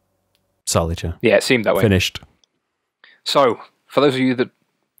solid, yeah. Yeah, it seemed that way. Finished. So, for those of you that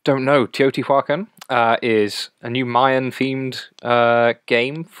don't know, Teotihuacan is a new Mayan-themed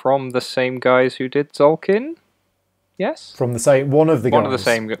game from the same guys who did Tzolk'in. Yes? From the same one of the guys. One of the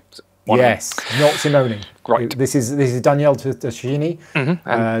same. Yes, not Simone. Right. This is Daniele Toscini.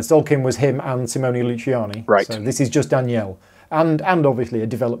 Tzolk'in was him and Simone Luciani. Right. So this is just Daniele, and obviously a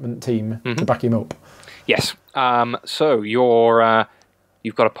development team to back him up. Yes. So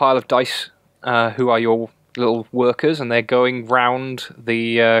you've got a pile of dice who are your little workers, and they're going round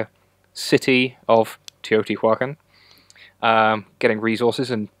the city of Teotihuacan, getting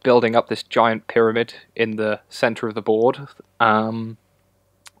resources and building up this giant pyramid in the center of the board.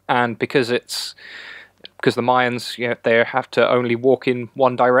 And because the Mayans, they have to only walk in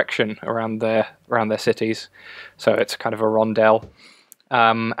one direction around their cities, so it's kind of a rondel.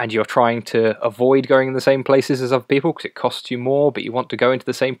 And you're trying to avoid going in the same places as other people because it costs you more, but you want to go into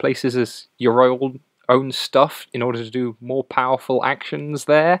the same places as your own stuff in order to do more powerful actions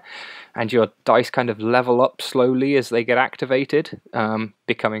there. And your dice kind of level up slowly as they get activated,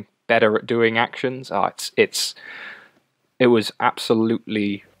 becoming better at doing actions. It was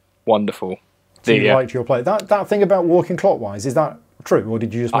absolutely wonderful. So you liked your play. That thing about walking clockwise, is that true, or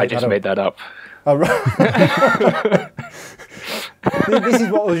did you just make that up? I just made that up. Oh, right. This is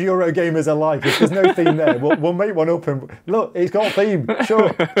what us Euro gamers are like. If there's no theme there, we'll make one up and look, it's got a theme.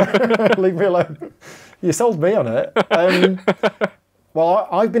 Sure. Leave me alone. You sold me on it. Well,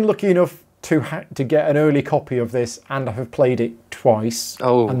 I've been lucky enough to get an early copy of this, and I have played it twice.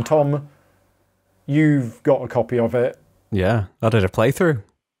 Oh. And Tom, you've got a copy of it. Yeah, I did a playthrough.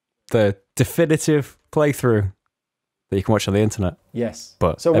 The definitive playthrough that you can watch on the internet. Yes.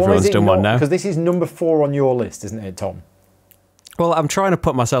 But so everyone's done one now. Because this is number 4 on your list, isn't it, Tom? Well, I'm trying to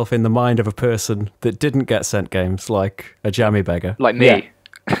put myself in the mind of a person that didn't get sent games, like a jammy beggar. Like me. Yeah.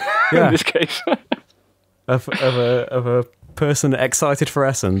 In this case. of a person excited for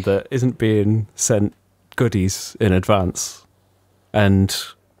Essen that isn't being sent goodies in advance. And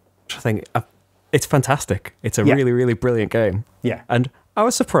I think it's fantastic. It's a really, really brilliant game. Yeah. And I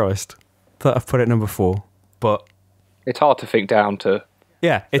was surprised that I've put it number 4, but it's hard to think down to.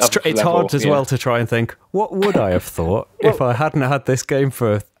 Yeah, it's hard as well to try and think, what would I have thought if I hadn't had this game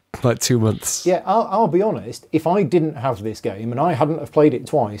for like 2 months? Yeah, I'll be honest. If I didn't have this game and I hadn't have played it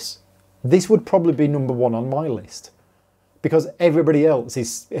twice, this would probably be number 1 on my list, because everybody else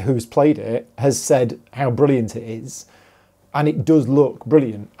who's played it has said how brilliant it is, and it does look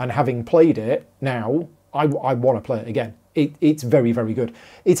brilliant. And having played it now, I want to play it again. It's very, very good.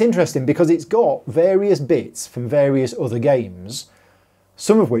 It's interesting because it's got various bits from various other games,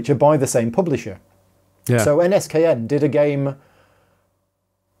 some of which are by the same publisher. Yeah. So NSKN did a game,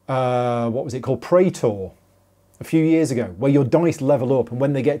 what was it called? Praetor, a few years ago, where your dice level up and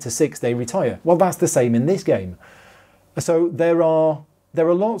when they get to 6, they retire. Well, that's the same in this game. So there are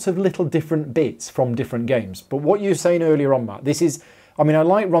lots of little different bits from different games. But what you were saying earlier on, Matt, I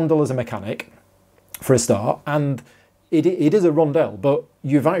like Rondel as a mechanic, for a start, and it is a rondel, but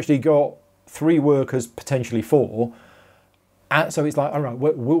you've actually got 3 workers, potentially 4. And so it's like, all right,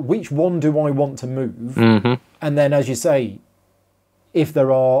 which one do I want to move? And then, as you say, if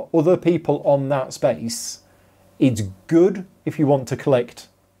there are other people on that space, it's good if you want to collect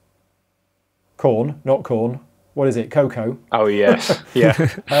corn, not corn. What is it? Cocoa. Oh, yes. Yeah.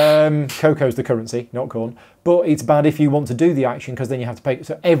 Cocoa's the currency, not corn. But it's bad if you want to do the action, because then you have to pay.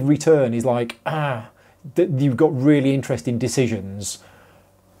 So every turn is like, you've got really interesting decisions.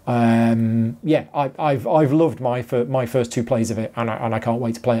 Yeah, I've loved my first 2 plays of it, and I can't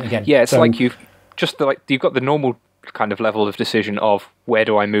wait to play it again. Yeah, it's like you've got the normal kind of level of decision of where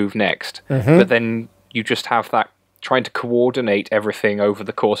do I move next, but then you just have that trying to coordinate everything over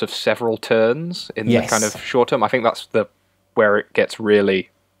the course of several turns in the kind of short term. I think that's where it gets really,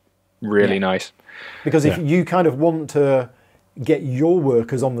 really nice. Because if you kind of want to get your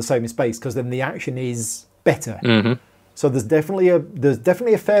workers on the same space, because then the action is better. So there's definitely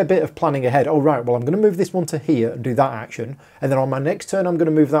a fair bit of planning ahead. Oh, right, well, I'm going to move this one to here and do that action. And then on my next turn, I'm going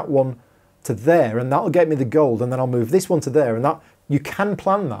to move that one to there, and that'll get me the gold, and then I'll move this one to there, and that you can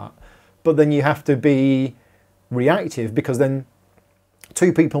plan that, but then you have to be reactive, because then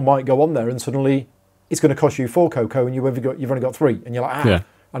 2 people might go on there, and suddenly it's going to cost you 4 cocoa, and you've only got 3, and you're like,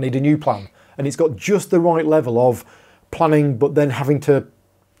 I need a new plan, and it's got just the right level of planning, but then having to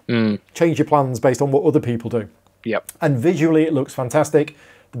change your plans based on what other people do. Yep. And visually, it looks fantastic.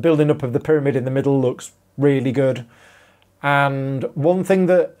 The building up of the pyramid in the middle looks really good. And one thing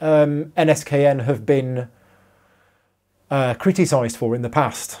that NSKN have been criticised for in the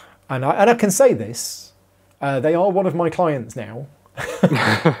past, and I can say this, they are one of my clients now,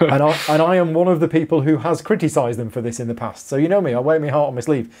 and I am one of the people who has criticised them for this in the past. So you know me, I wear my heart on my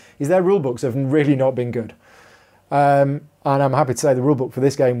sleeve. Is their rulebooks have really not been good. And I'm happy to say the rulebook for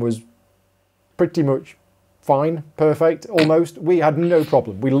this game was pretty much fine, perfect, almost. We had no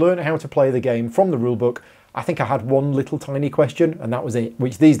problem. We learned how to play the game from the rulebook. I think I had one little tiny question, and that was it,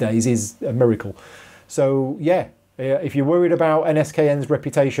 which these days is a miracle. So, yeah, if you're worried about NSKN's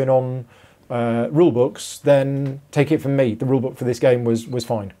reputation on rulebooks, then take it from me. The rulebook for this game was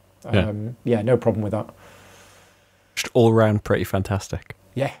fine. Yeah, no problem with that. Just all round pretty fantastic.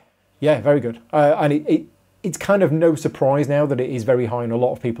 Yeah, very good. And it's kind of no surprise now that it is very high on a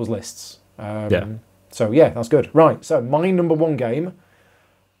lot of people's lists. So, yeah, that's good. Right, so my number 1 game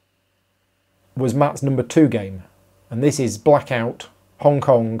was Matt's number 2 game. And this is Blackout, Hong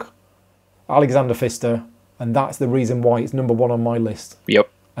Kong, Alexander Pfister, and that's the reason why it's number 1 on my list. Yep.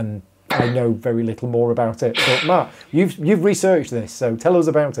 And I know very little more about it. But Matt, you've researched this, so tell us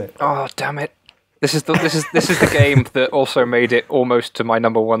about it. Oh, damn it. This is the game that also made it almost to my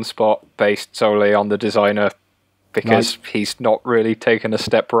number 1 spot, based solely on the designer, because he's not really taken a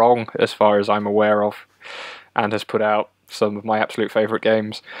step wrong as far as I'm aware of, and has put out some of my absolute favourite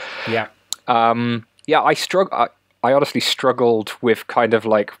games. Yeah. I honestly struggled with kind of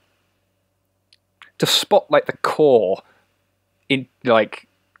like to spot like the core in like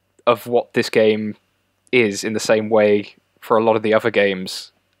of what this game is, in the same way for a lot of the other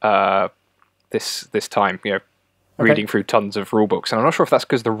games this time, you know, reading through tons of rule books. And I'm not sure if that's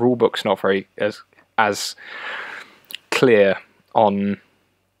because the rule book's not very as clear on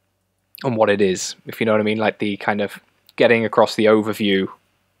what it is, if you know what I mean, like the kind of getting across the overview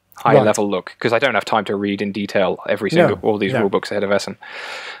high level look, because I don't have time to read in detail all these rule books ahead of Essen.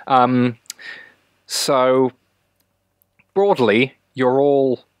 So broadly, you're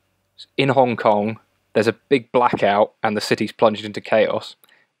all in Hong Kong, there's a big blackout and the city's plunged into chaos,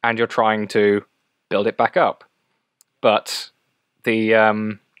 and you're trying to build it back up. But this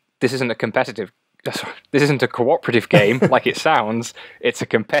isn't a cooperative game like it sounds. It's a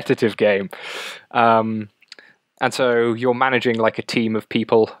competitive game. And so you're managing like a team of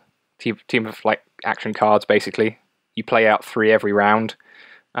people, team of like action cards, basically. You play out 3 every round,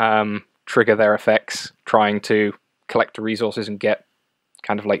 trigger their effects, trying to collect the resources and get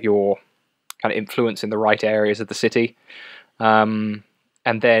kind of like your kind of influence in the right areas of the city. And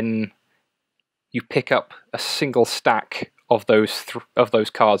then you pick up a single stack of those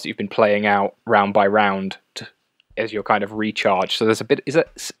cards that you've been playing out round by round as your kind of recharge. So there's a bit.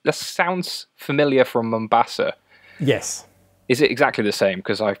 That sounds familiar from Mombasa? Yes. Is it exactly the same?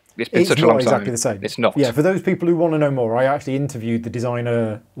 Because it's been such a long time. It's not exactly the same. It's not. Yeah, for those people who want to know more, I actually interviewed the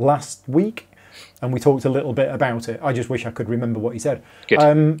designer last week, and we talked a little bit about it. I just wish I could remember what he said. Good.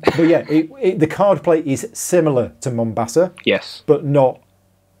 But yeah, the card play is similar to Mombasa. Yes. But not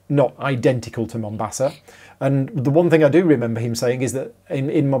identical to Mombasa. And the one thing I do remember him saying is that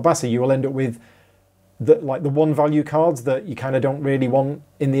in Mombasa you will end up with the 1 value cards that you kind of don't really want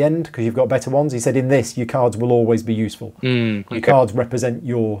in the end because you've got better ones. He said in this, your cards will always be useful. Your cards represent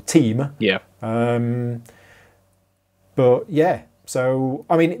your team. Yeah. But yeah, so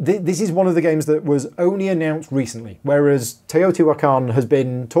I mean, this is one of the games that was only announced recently, whereas Teotihuacan has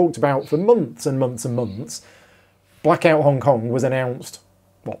been talked about for months and months and months. Blackout Hong Kong was announced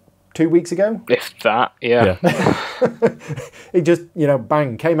 2 weeks ago? If that, yeah. It just,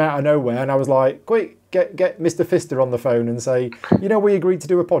 bang, came out of nowhere, and I was like, quick, get Mr. Pfister on the phone and say, we agreed to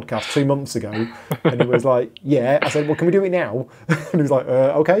do a podcast 2 months ago. And he was like, yeah. I said, well, can we do it now? And he was like,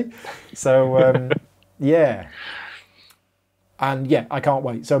 okay. So, yeah. And yeah, I can't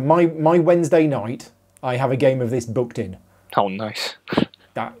wait. So my Wednesday night, I have a game of this booked in. Oh, nice.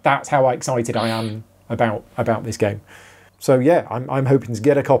 That's how excited I am about this game. So yeah, I'm hoping to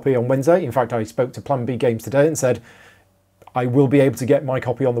get a copy on Wednesday. In fact, I spoke to Plan B Games today and said, I will be able to get my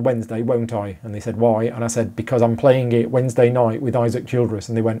copy on the Wednesday, won't I? And they said, why? And I said, because I'm playing it Wednesday night with Isaac Childress.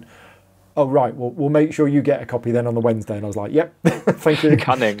 And they went, oh, right, well, we'll make sure you get a copy then on the Wednesday. And I was like, yep, thank you.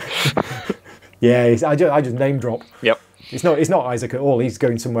 Cunning. Yeah, I just name drop. Yep. It's not Isaac at all. He's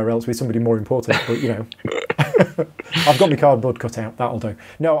going somewhere else with somebody more important. But I've got my cardboard cut out. That'll do.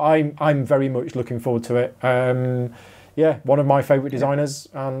 No, I'm very much looking forward to it. One of my favourite designers,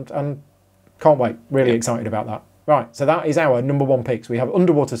 and can't wait. Really excited about that. Right, so that is our number 1 picks. We have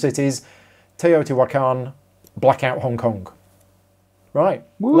Underwater Cities, Teotihuacan, Blackout Hong Kong. Right,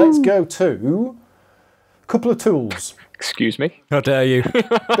 let's go to a couple of tools. Excuse me. How dare you?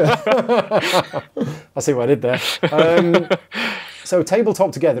 I see what I did there. So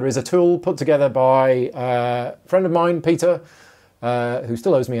Tabletop Together is a tool put together by a friend of mine, Peter, who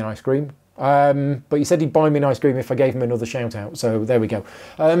still owes me an ice cream. But he said he'd buy me an ice cream if I gave him another shout out. So there we go.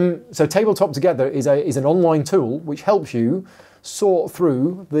 So Tabletop Together is an online tool which helps you sort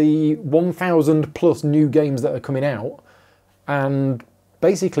through the 1,000 plus new games that are coming out and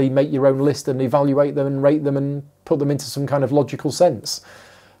basically make your own list and evaluate them and rate them and put them into some kind of logical sense.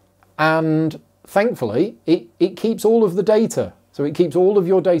 And thankfully, it keeps all of the data. So it keeps all of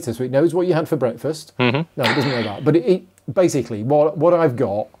your data, so it knows what you had for breakfast. No, it doesn't know that. But it basically, what I've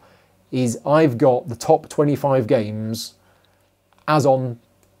got is I've got the top 25 games as on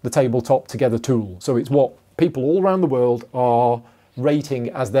the Tabletop Together tool. So it's what people all around the world are rating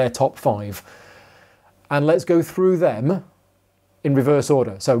as their top 5. And let's go through them in reverse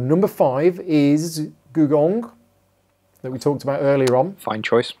order. So number 5 is Gugong, that we talked about earlier on. Fine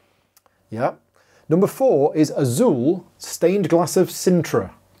choice. Yeah. Number 4 is Azul, Stained Glass of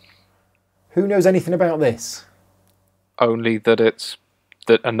Sintra. Who knows anything about this? Only that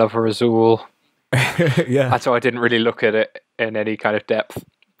that another Azul. Yeah. That's why I didn't really look at it in any kind of depth,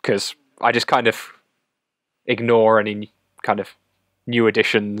 because I just kind of ignore any kind of new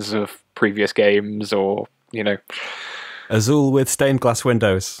editions of previous games or, Azul with stained glass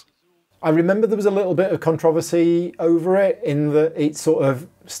windows. I remember there was a little bit of controversy over it in that it's sort of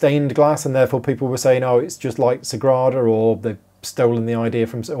stained glass and therefore people were saying, oh, it's just like Sagrada or they've stolen the idea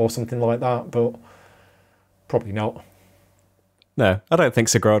from or something like that, but probably not. No, I don't think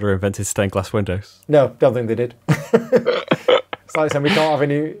Sagrada invented stained glass windows. No, don't think they did. It's like saying we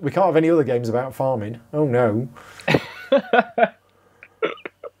can't have any other games about farming. Oh no.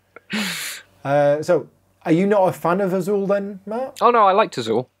 So, are you not a fan of Azul then, Matt? Oh no, I liked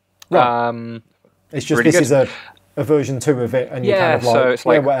Azul. Right. It's just really this is a version 2 of it, and you're kind of like, so it's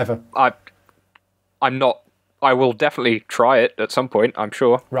like whatever. I'm not. I will definitely try it at some point, I'm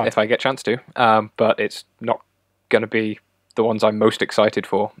sure, if I get a chance to. But it's not going to be the ones I'm most excited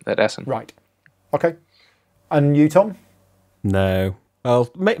for at Essen. Right. Okay. And you, Tom? No. Well,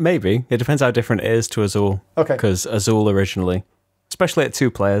 maybe. It depends how different it is to Azul. Okay. Because Azul originally, especially at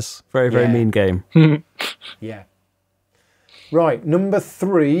 2 players, very mean game. Yeah. Right, number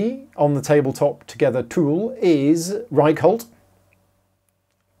 3 on the Tabletop Together tool is Reichholt,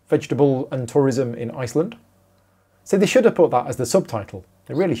 Vegetable and Tourism in Iceland. So they should have put that as the subtitle.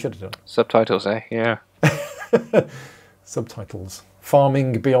 They really should have done. Subtitles, eh? Yeah. Subtitles.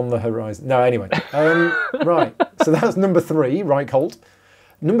 Farming Beyond the Horizon. No, anyway. Right, so that's number 3, Reichholt.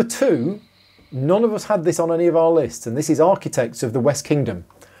 Number 2, none of us had this on any of our lists, and this is Architects of the West Kingdom.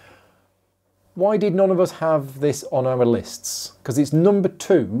 Why did none of us have this on our lists? Because it's number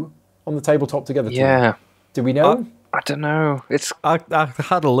 2 on the Tabletop Together tool. Yeah. Do we know? I don't know. I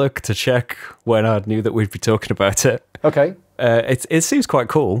had a look to check when I knew that we'd be talking about it. Okay. It seems quite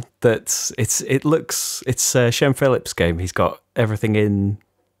cool that it's Shem Phillips' game. He's got everything in.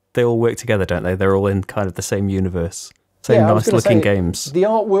 They all work together, don't they? They're all in kind of the same universe. Same nice looking games. The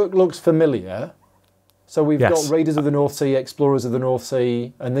artwork looks familiar. So we've got Raiders of the North Sea, Explorers of the North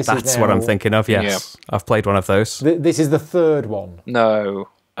Sea, and that's what I'm thinking of. Yes, yeah. I've played one of those. This is the 3rd one. No,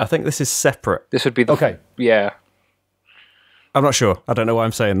 I think this is separate. This would be the okay. Yeah, I'm not sure. I don't know why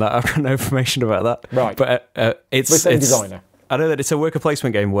I'm saying that. I've got no information about that. Right, but it's designer. I know that it's a worker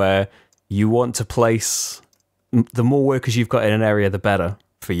placement game where you want to place the more workers you've got in an area, the better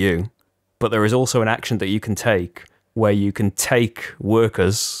for you. But there is also an action that you can take where you can take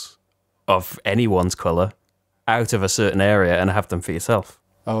workers of anyone's colour out of a certain area and have them for yourself.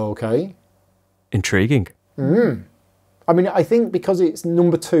 Okay. Intriguing. I mean, I think because it's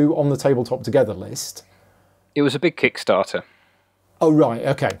number 2 on the Tabletop Together list. It was a big Kickstarter. Oh, right,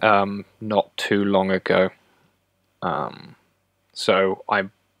 okay. Not too long ago. So I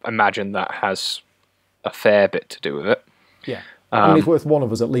imagine that has a fair bit to do with it. Yeah. I mean, it's worth one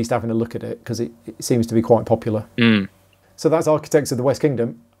of us at least having a look at it because it seems to be quite popular. So that's Architects of the West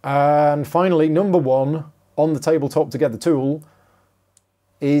Kingdom. And finally, number 1 on the Tabletop Together tool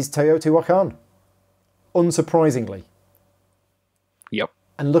is Teotihuacan. Unsurprisingly. Yep.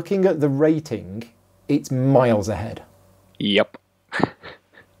 And looking at the rating, it's miles ahead. Yep.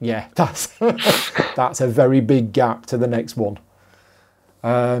 Yeah, that's a very big gap to the next one.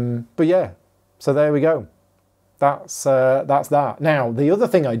 But yeah, so there we go. That's that. Now, the other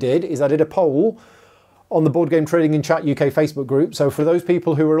thing I did is I did a poll on the Board Game Trading in Chat UK Facebook group. So for those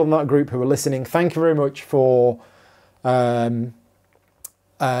people who are on that group who are listening, thank you very much for... basically,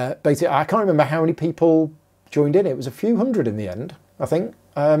 I can't remember how many people joined in. It was a few hundred in the end, I think.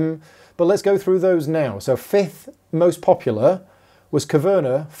 But let's go through those now. So 5th most popular was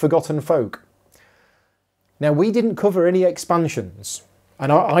Caverna, Forgotten Folk. Now, we didn't cover any expansions.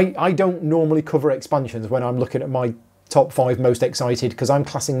 And I don't normally cover expansions when I'm looking at my top 5 most excited, because I'm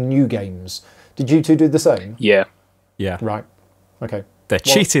classing new games. Did you two do the same? Yeah. Yeah. Right. Okay. They're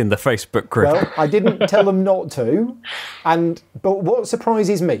cheating the Facebook group. Well, I didn't tell them not to. But what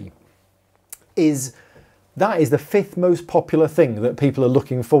surprises me is that is the 5th most popular thing that people are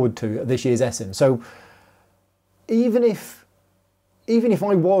looking forward to at this year's Essen. So even if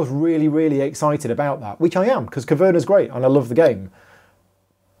I was really, really excited about that, which I am, because Caverna's great and I love the game,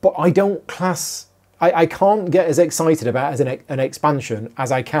 but I don't class... I can't get as excited about as an expansion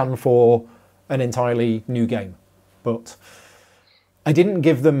as I can for an entirely new game. But I didn't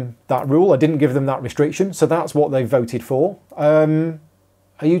give them that rule. I didn't give them that restriction. So that's what they voted for. Are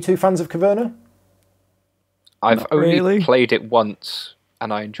you two fans of Caverna? I've only played it once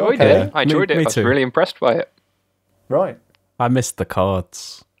and I enjoyed it. I enjoyed it. I was really impressed by it. Right. I missed the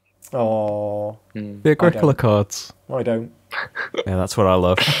cards. Oh. The Agricola cards. I don't. Yeah, that's what I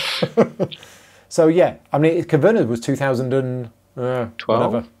love. So yeah, I mean, Caverna was 2012,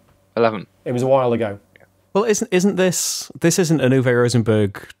 12, 11. It was a while ago. Well, isn't this isn't a Uwe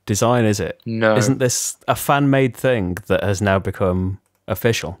Rosenberg design, is it? No. Isn't this a fan-made thing that has now become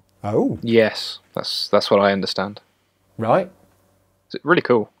official? Oh. Yes, that's what I understand. Right. It's really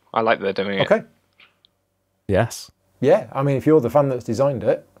cool. I like that they're doing it. Okay. Yes. Yeah, I mean, if you're the fan that's designed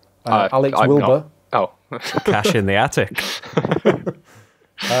it, Alex Wilbur. Not. Oh. Cash in the attic.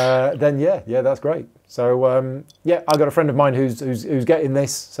 Then yeah, that's great. So yeah, I got a friend of mine who's getting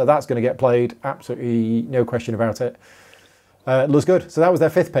this, so that's going to get played. Absolutely no question about it. Looks good. So that was their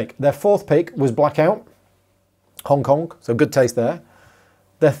 5th pick. Their 4th pick was Blackout, Hong Kong. So good taste there.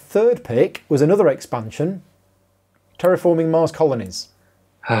 Their 3rd pick was another expansion, Terraforming Mars Colonies.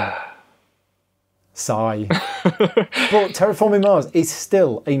 Sigh. But Terraforming Mars is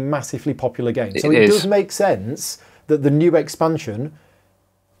still a massively popular game. So it does make sense that the new expansion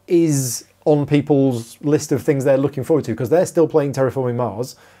is on people's list of things they're looking forward to, because they're still playing Terraforming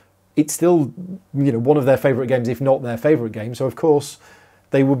Mars. It's still, one of their favourite games, if not their favourite game. So of course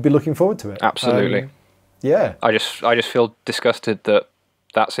they would be looking forward to it. Absolutely. Yeah. I just feel disgusted that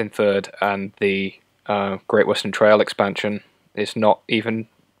that's in 3rd and the Great Western Trail expansion is not even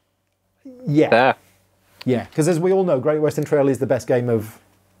there. Yeah, because as we all know, Great Western Trail is the best game of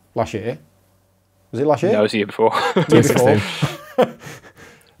last year. Was it last year? No, it was the year before. Year before.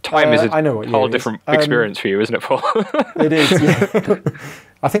 Time is a whole different experience for you, isn't it, Paul? It is. Yeah.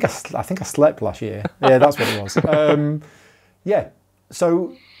 I think I slept last year. Yeah, that's what it was. Yeah.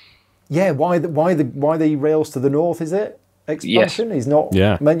 So, yeah, why the Rails to the North? Is it expansion? Yes. Is not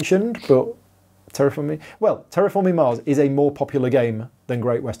mentioned, but Terraforming Mars is a more popular game than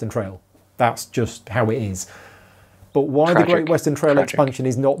Great Western Trail. That's just how it is. But why the Great Western Trail expansion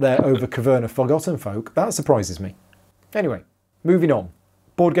is not there over Caverna Forgotten Folk, that surprises me. Anyway, moving on.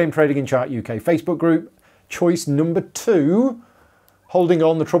 Board Game Trading in Chat UK Facebook group. Choice number 2, Holding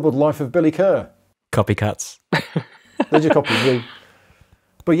On, The Troubled Life of Billy Kerr. Copycats. There's your copy, you.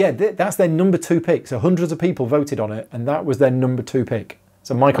 But yeah, that's their number 2 pick. So hundreds of people voted on it, and that was their number 2 pick.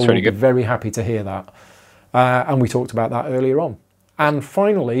 So Michael will be very happy to hear that. And we talked about that earlier on. And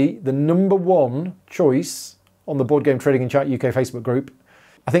finally, the number 1 choice on the Board Game Trading in Chat UK Facebook group.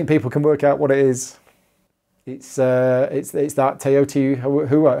 I think people can work out what it is. It's that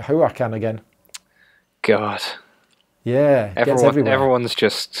Teotihuacan again. God. Yeah, gets everywhere. Everyone's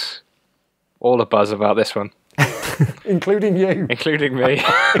just all a buzz about this one. Including you. Including me.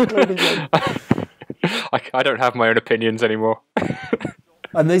 Including you. I don't have my own opinions anymore.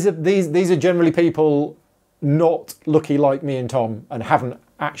 And these are generally people not lucky like me and Tom and haven't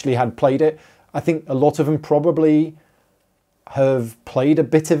actually had played it. I think a lot of them probably have played a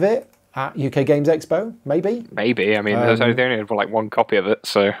bit of it at UK Games Expo, maybe. Maybe. I mean, they only had like 1 copy of it,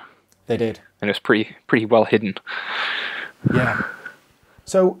 so they did, and it was pretty well hidden. Yeah.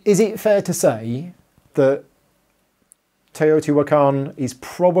 So, is it fair to say that Teotihuacan is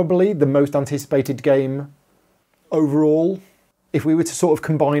probably the most anticipated game overall, if we were to sort of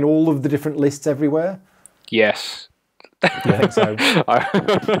combine all of the different lists everywhere? Yes. I think so.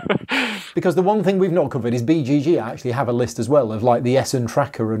 Because the one thing we've not covered is BGG actually have a list as well of like the Essen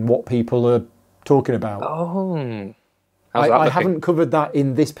tracker and what people are talking about. Oh. I haven't covered that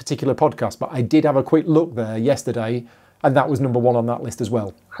in this particular podcast, but I did have a quick look there yesterday, and that was number 1 on that list as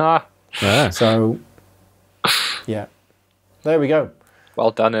well. Ha. So, yeah. There we go.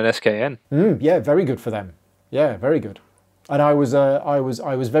 Well done in SKN. Yeah, very good for them. Yeah, very good. And I was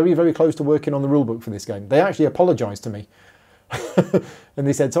very, very close to working on the rulebook for this game. They actually apologised to me. And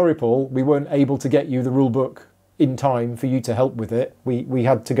they said, sorry, Paul, we weren't able to get you the rulebook in time for you to help with it. We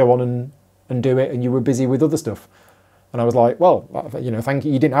had to go on and do it, and you were busy with other stuff. And I was like, well, thank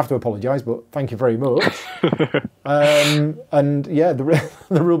you. You didn't have to apologise, but thank you very much. And yeah, the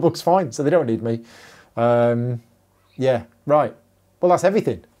rulebook's fine, so they don't need me. Yeah, right. Well, that's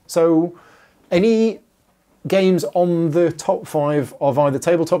everything. So, any games on the top 5 of either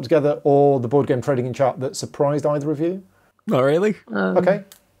Tabletop Together or the Board Game Trading in Chat that surprised either of you? Not really. Okay.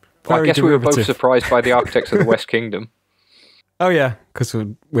 Well, I guess we were both surprised by the Architects of the West Kingdom. Oh yeah, because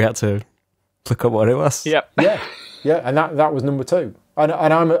we had to look up what it was. Yeah. Yeah, and that was number 2. And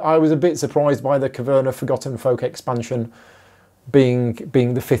I was a bit surprised by the Caverna Forgotten Folk expansion being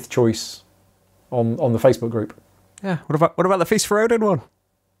the 5th choice on the Facebook group. Yeah. What about the Feast for Odin one?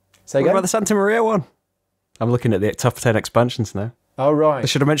 Say again? What about the Santa Maria one? I'm looking at the top 10 expansions now. Oh, right. They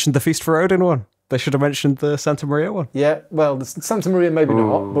should have mentioned the Feast for Odin one. They should have mentioned the Santa Maria one. Yeah, well, the Santa Maria maybe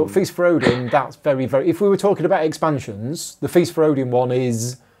not, but Feast for Odin, that's very, very... If we were talking about expansions, the Feast for Odin one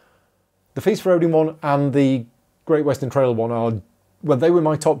is... The Feast for Odin one and the Great Western Trail one are... Well, they were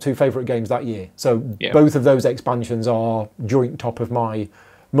my top 2 favourite games that year. So both of those expansions are joint top of my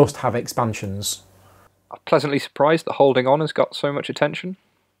must-have expansions. I'm pleasantly surprised that Holding On has got so much attention.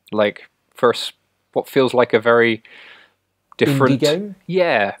 Like, for what feels like a very different... Indie game?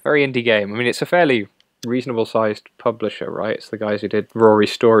 Yeah, very indie game. I mean, it's a fairly reasonable-sized publisher, right? It's the guys who did Rory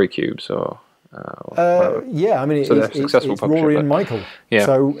Story Cubes or... yeah, I mean, so it's Rory and Michael. Yeah.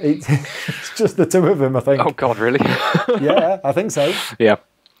 So it's just the 2 of them, I think. Oh, God, really? Yeah, I think so. Yeah.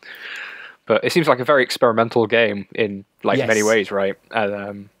 But it seems like a very experimental game in many ways, right?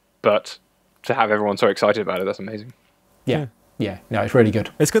 But to have everyone so excited about it, that's amazing. Yeah. No, it's really good.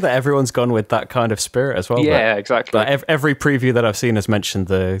 It's good that everyone's gone with that kind of spirit as well. Yeah, exactly. But every preview that I've seen has mentioned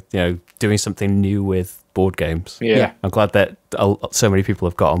doing something new with board games. Yeah. I'm glad that so many people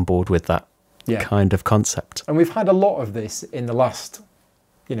have got on board with that kind of concept. And we've had a lot of this in the last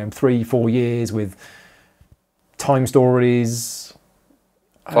 3-4 years with Time Stories,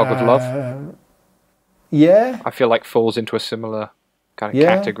 Fog of Love. Yeah, I feel like falls into a similar kind of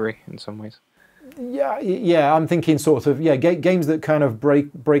category in some ways. Yeah. I'm thinking sort of games that kind of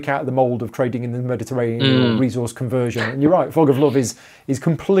break out of the mold of trading in the Mediterranean or resource conversion. And you're right, Fog of Love is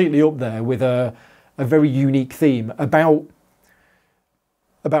completely up there with a very unique theme about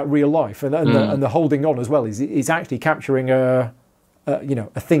real life, and the Holding On as well is actually capturing a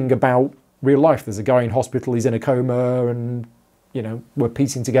thing about real life. There's a guy in hospital, he's in a coma, and we're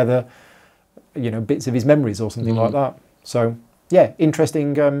piecing together bits of his memories or something like that. So yeah,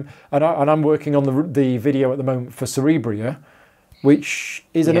 interesting. And I'm working on the video at the moment for Cerebria, which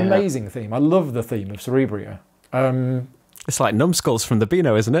is an amazing theme. I love the theme of Cerebria. It's like Numbskulls from the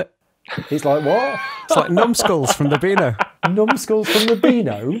Beano, isn't it? It's like what? It's like Numbskulls from the Beano. Numbskulls from the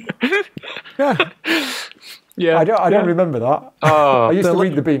Beano? Yeah. I don't remember that. Oh, I used to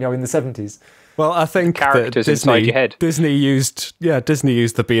read the Beano in the 70s. Well, I think characters inside your head. Disney used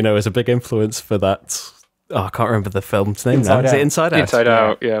the Beano as a big influence for that. Oh, I can't remember the film's name now. Is it Inside Out? Inside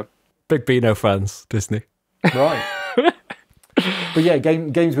Out, yeah. Big Beano fans, Disney. Right. But yeah,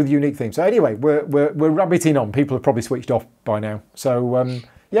 games with unique themes. So anyway, we're rabbiting on. People have probably switched off by now. So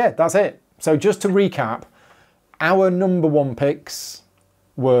yeah, that's it. So just to recap, our number 1 picks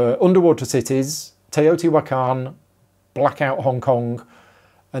were Underwater Cities, Teotihuacan, Blackout Hong Kong,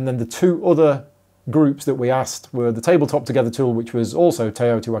 and then the 2 other groups that we asked were the Tabletop Together tool, which was also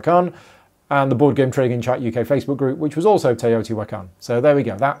Teotihuacan, and the Board Game Trading Chat UK Facebook group, which was also Teotihuacan. So there we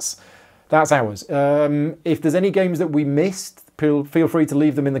go. That's ours. If there's any games that we missed, feel free to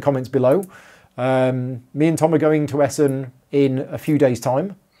leave them in the comments below. Me and Tom are going to Essen in a few days'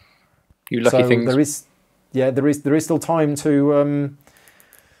 time. You lucky things. There is still time to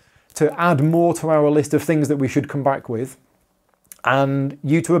add more to our list of things that we should come back with. And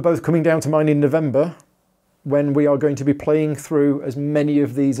you 2 are both coming down to mine in November, when we are going to be playing through as many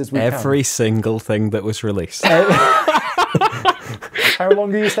of these as we can. Every single thing that was released. How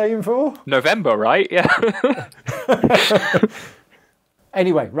long are you staying for? November, right? Yeah.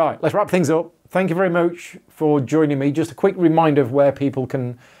 Anyway, right, let's wrap things up. Thank you very much for joining me. Just a quick reminder of where people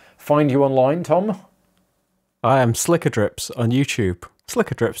can find you online, Tom. I am Slickerdrips on YouTube.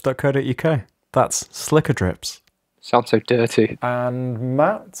 slickerdrips.co.uk. That's slickerdrips. Sounds so dirty. And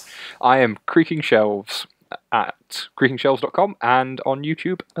Matt? I am Creaking Shelves at creakingshelves.com and on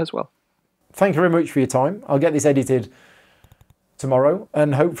YouTube as well. Thank you very much for your time. I'll get this edited tomorrow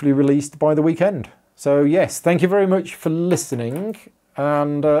and hopefully released by the weekend. So yes, thank you very much for listening,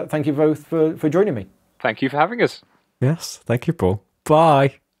 and thank you both for joining me. Thank you for having us. Yes, thank you, Paul.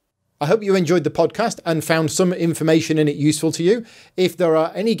 Bye. I hope you enjoyed the podcast and found some information in it useful to you. If there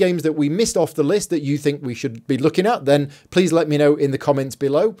are any games that we missed off the list that you think we should be looking at, then please let me know in the comments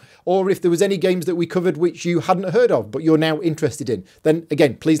below. Or if there was any games that we covered which you hadn't heard of but you're now interested in, then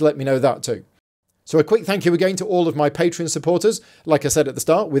again, please let me know that too. So a quick thank you again to all of my Patreon supporters. Like I said at the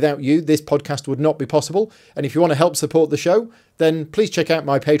start, without you, this podcast would not be possible. And if you want to help support the show, then please check out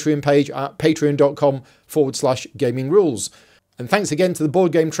my Patreon page at patreon.com/gaming rules. And thanks again to the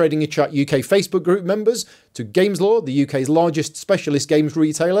Board Game Trading Chat UK Facebook group members, to Gameslaw, the UK's largest specialist games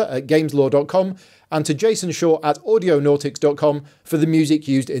retailer at gameslaw.com, and to Jason Shaw at audionautics.com for the music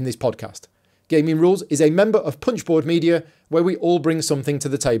used in this podcast. Gaming Rules is a member of Punchboard Media, where we all bring something to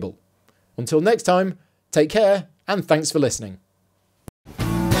the table. Until next time, take care and thanks for listening.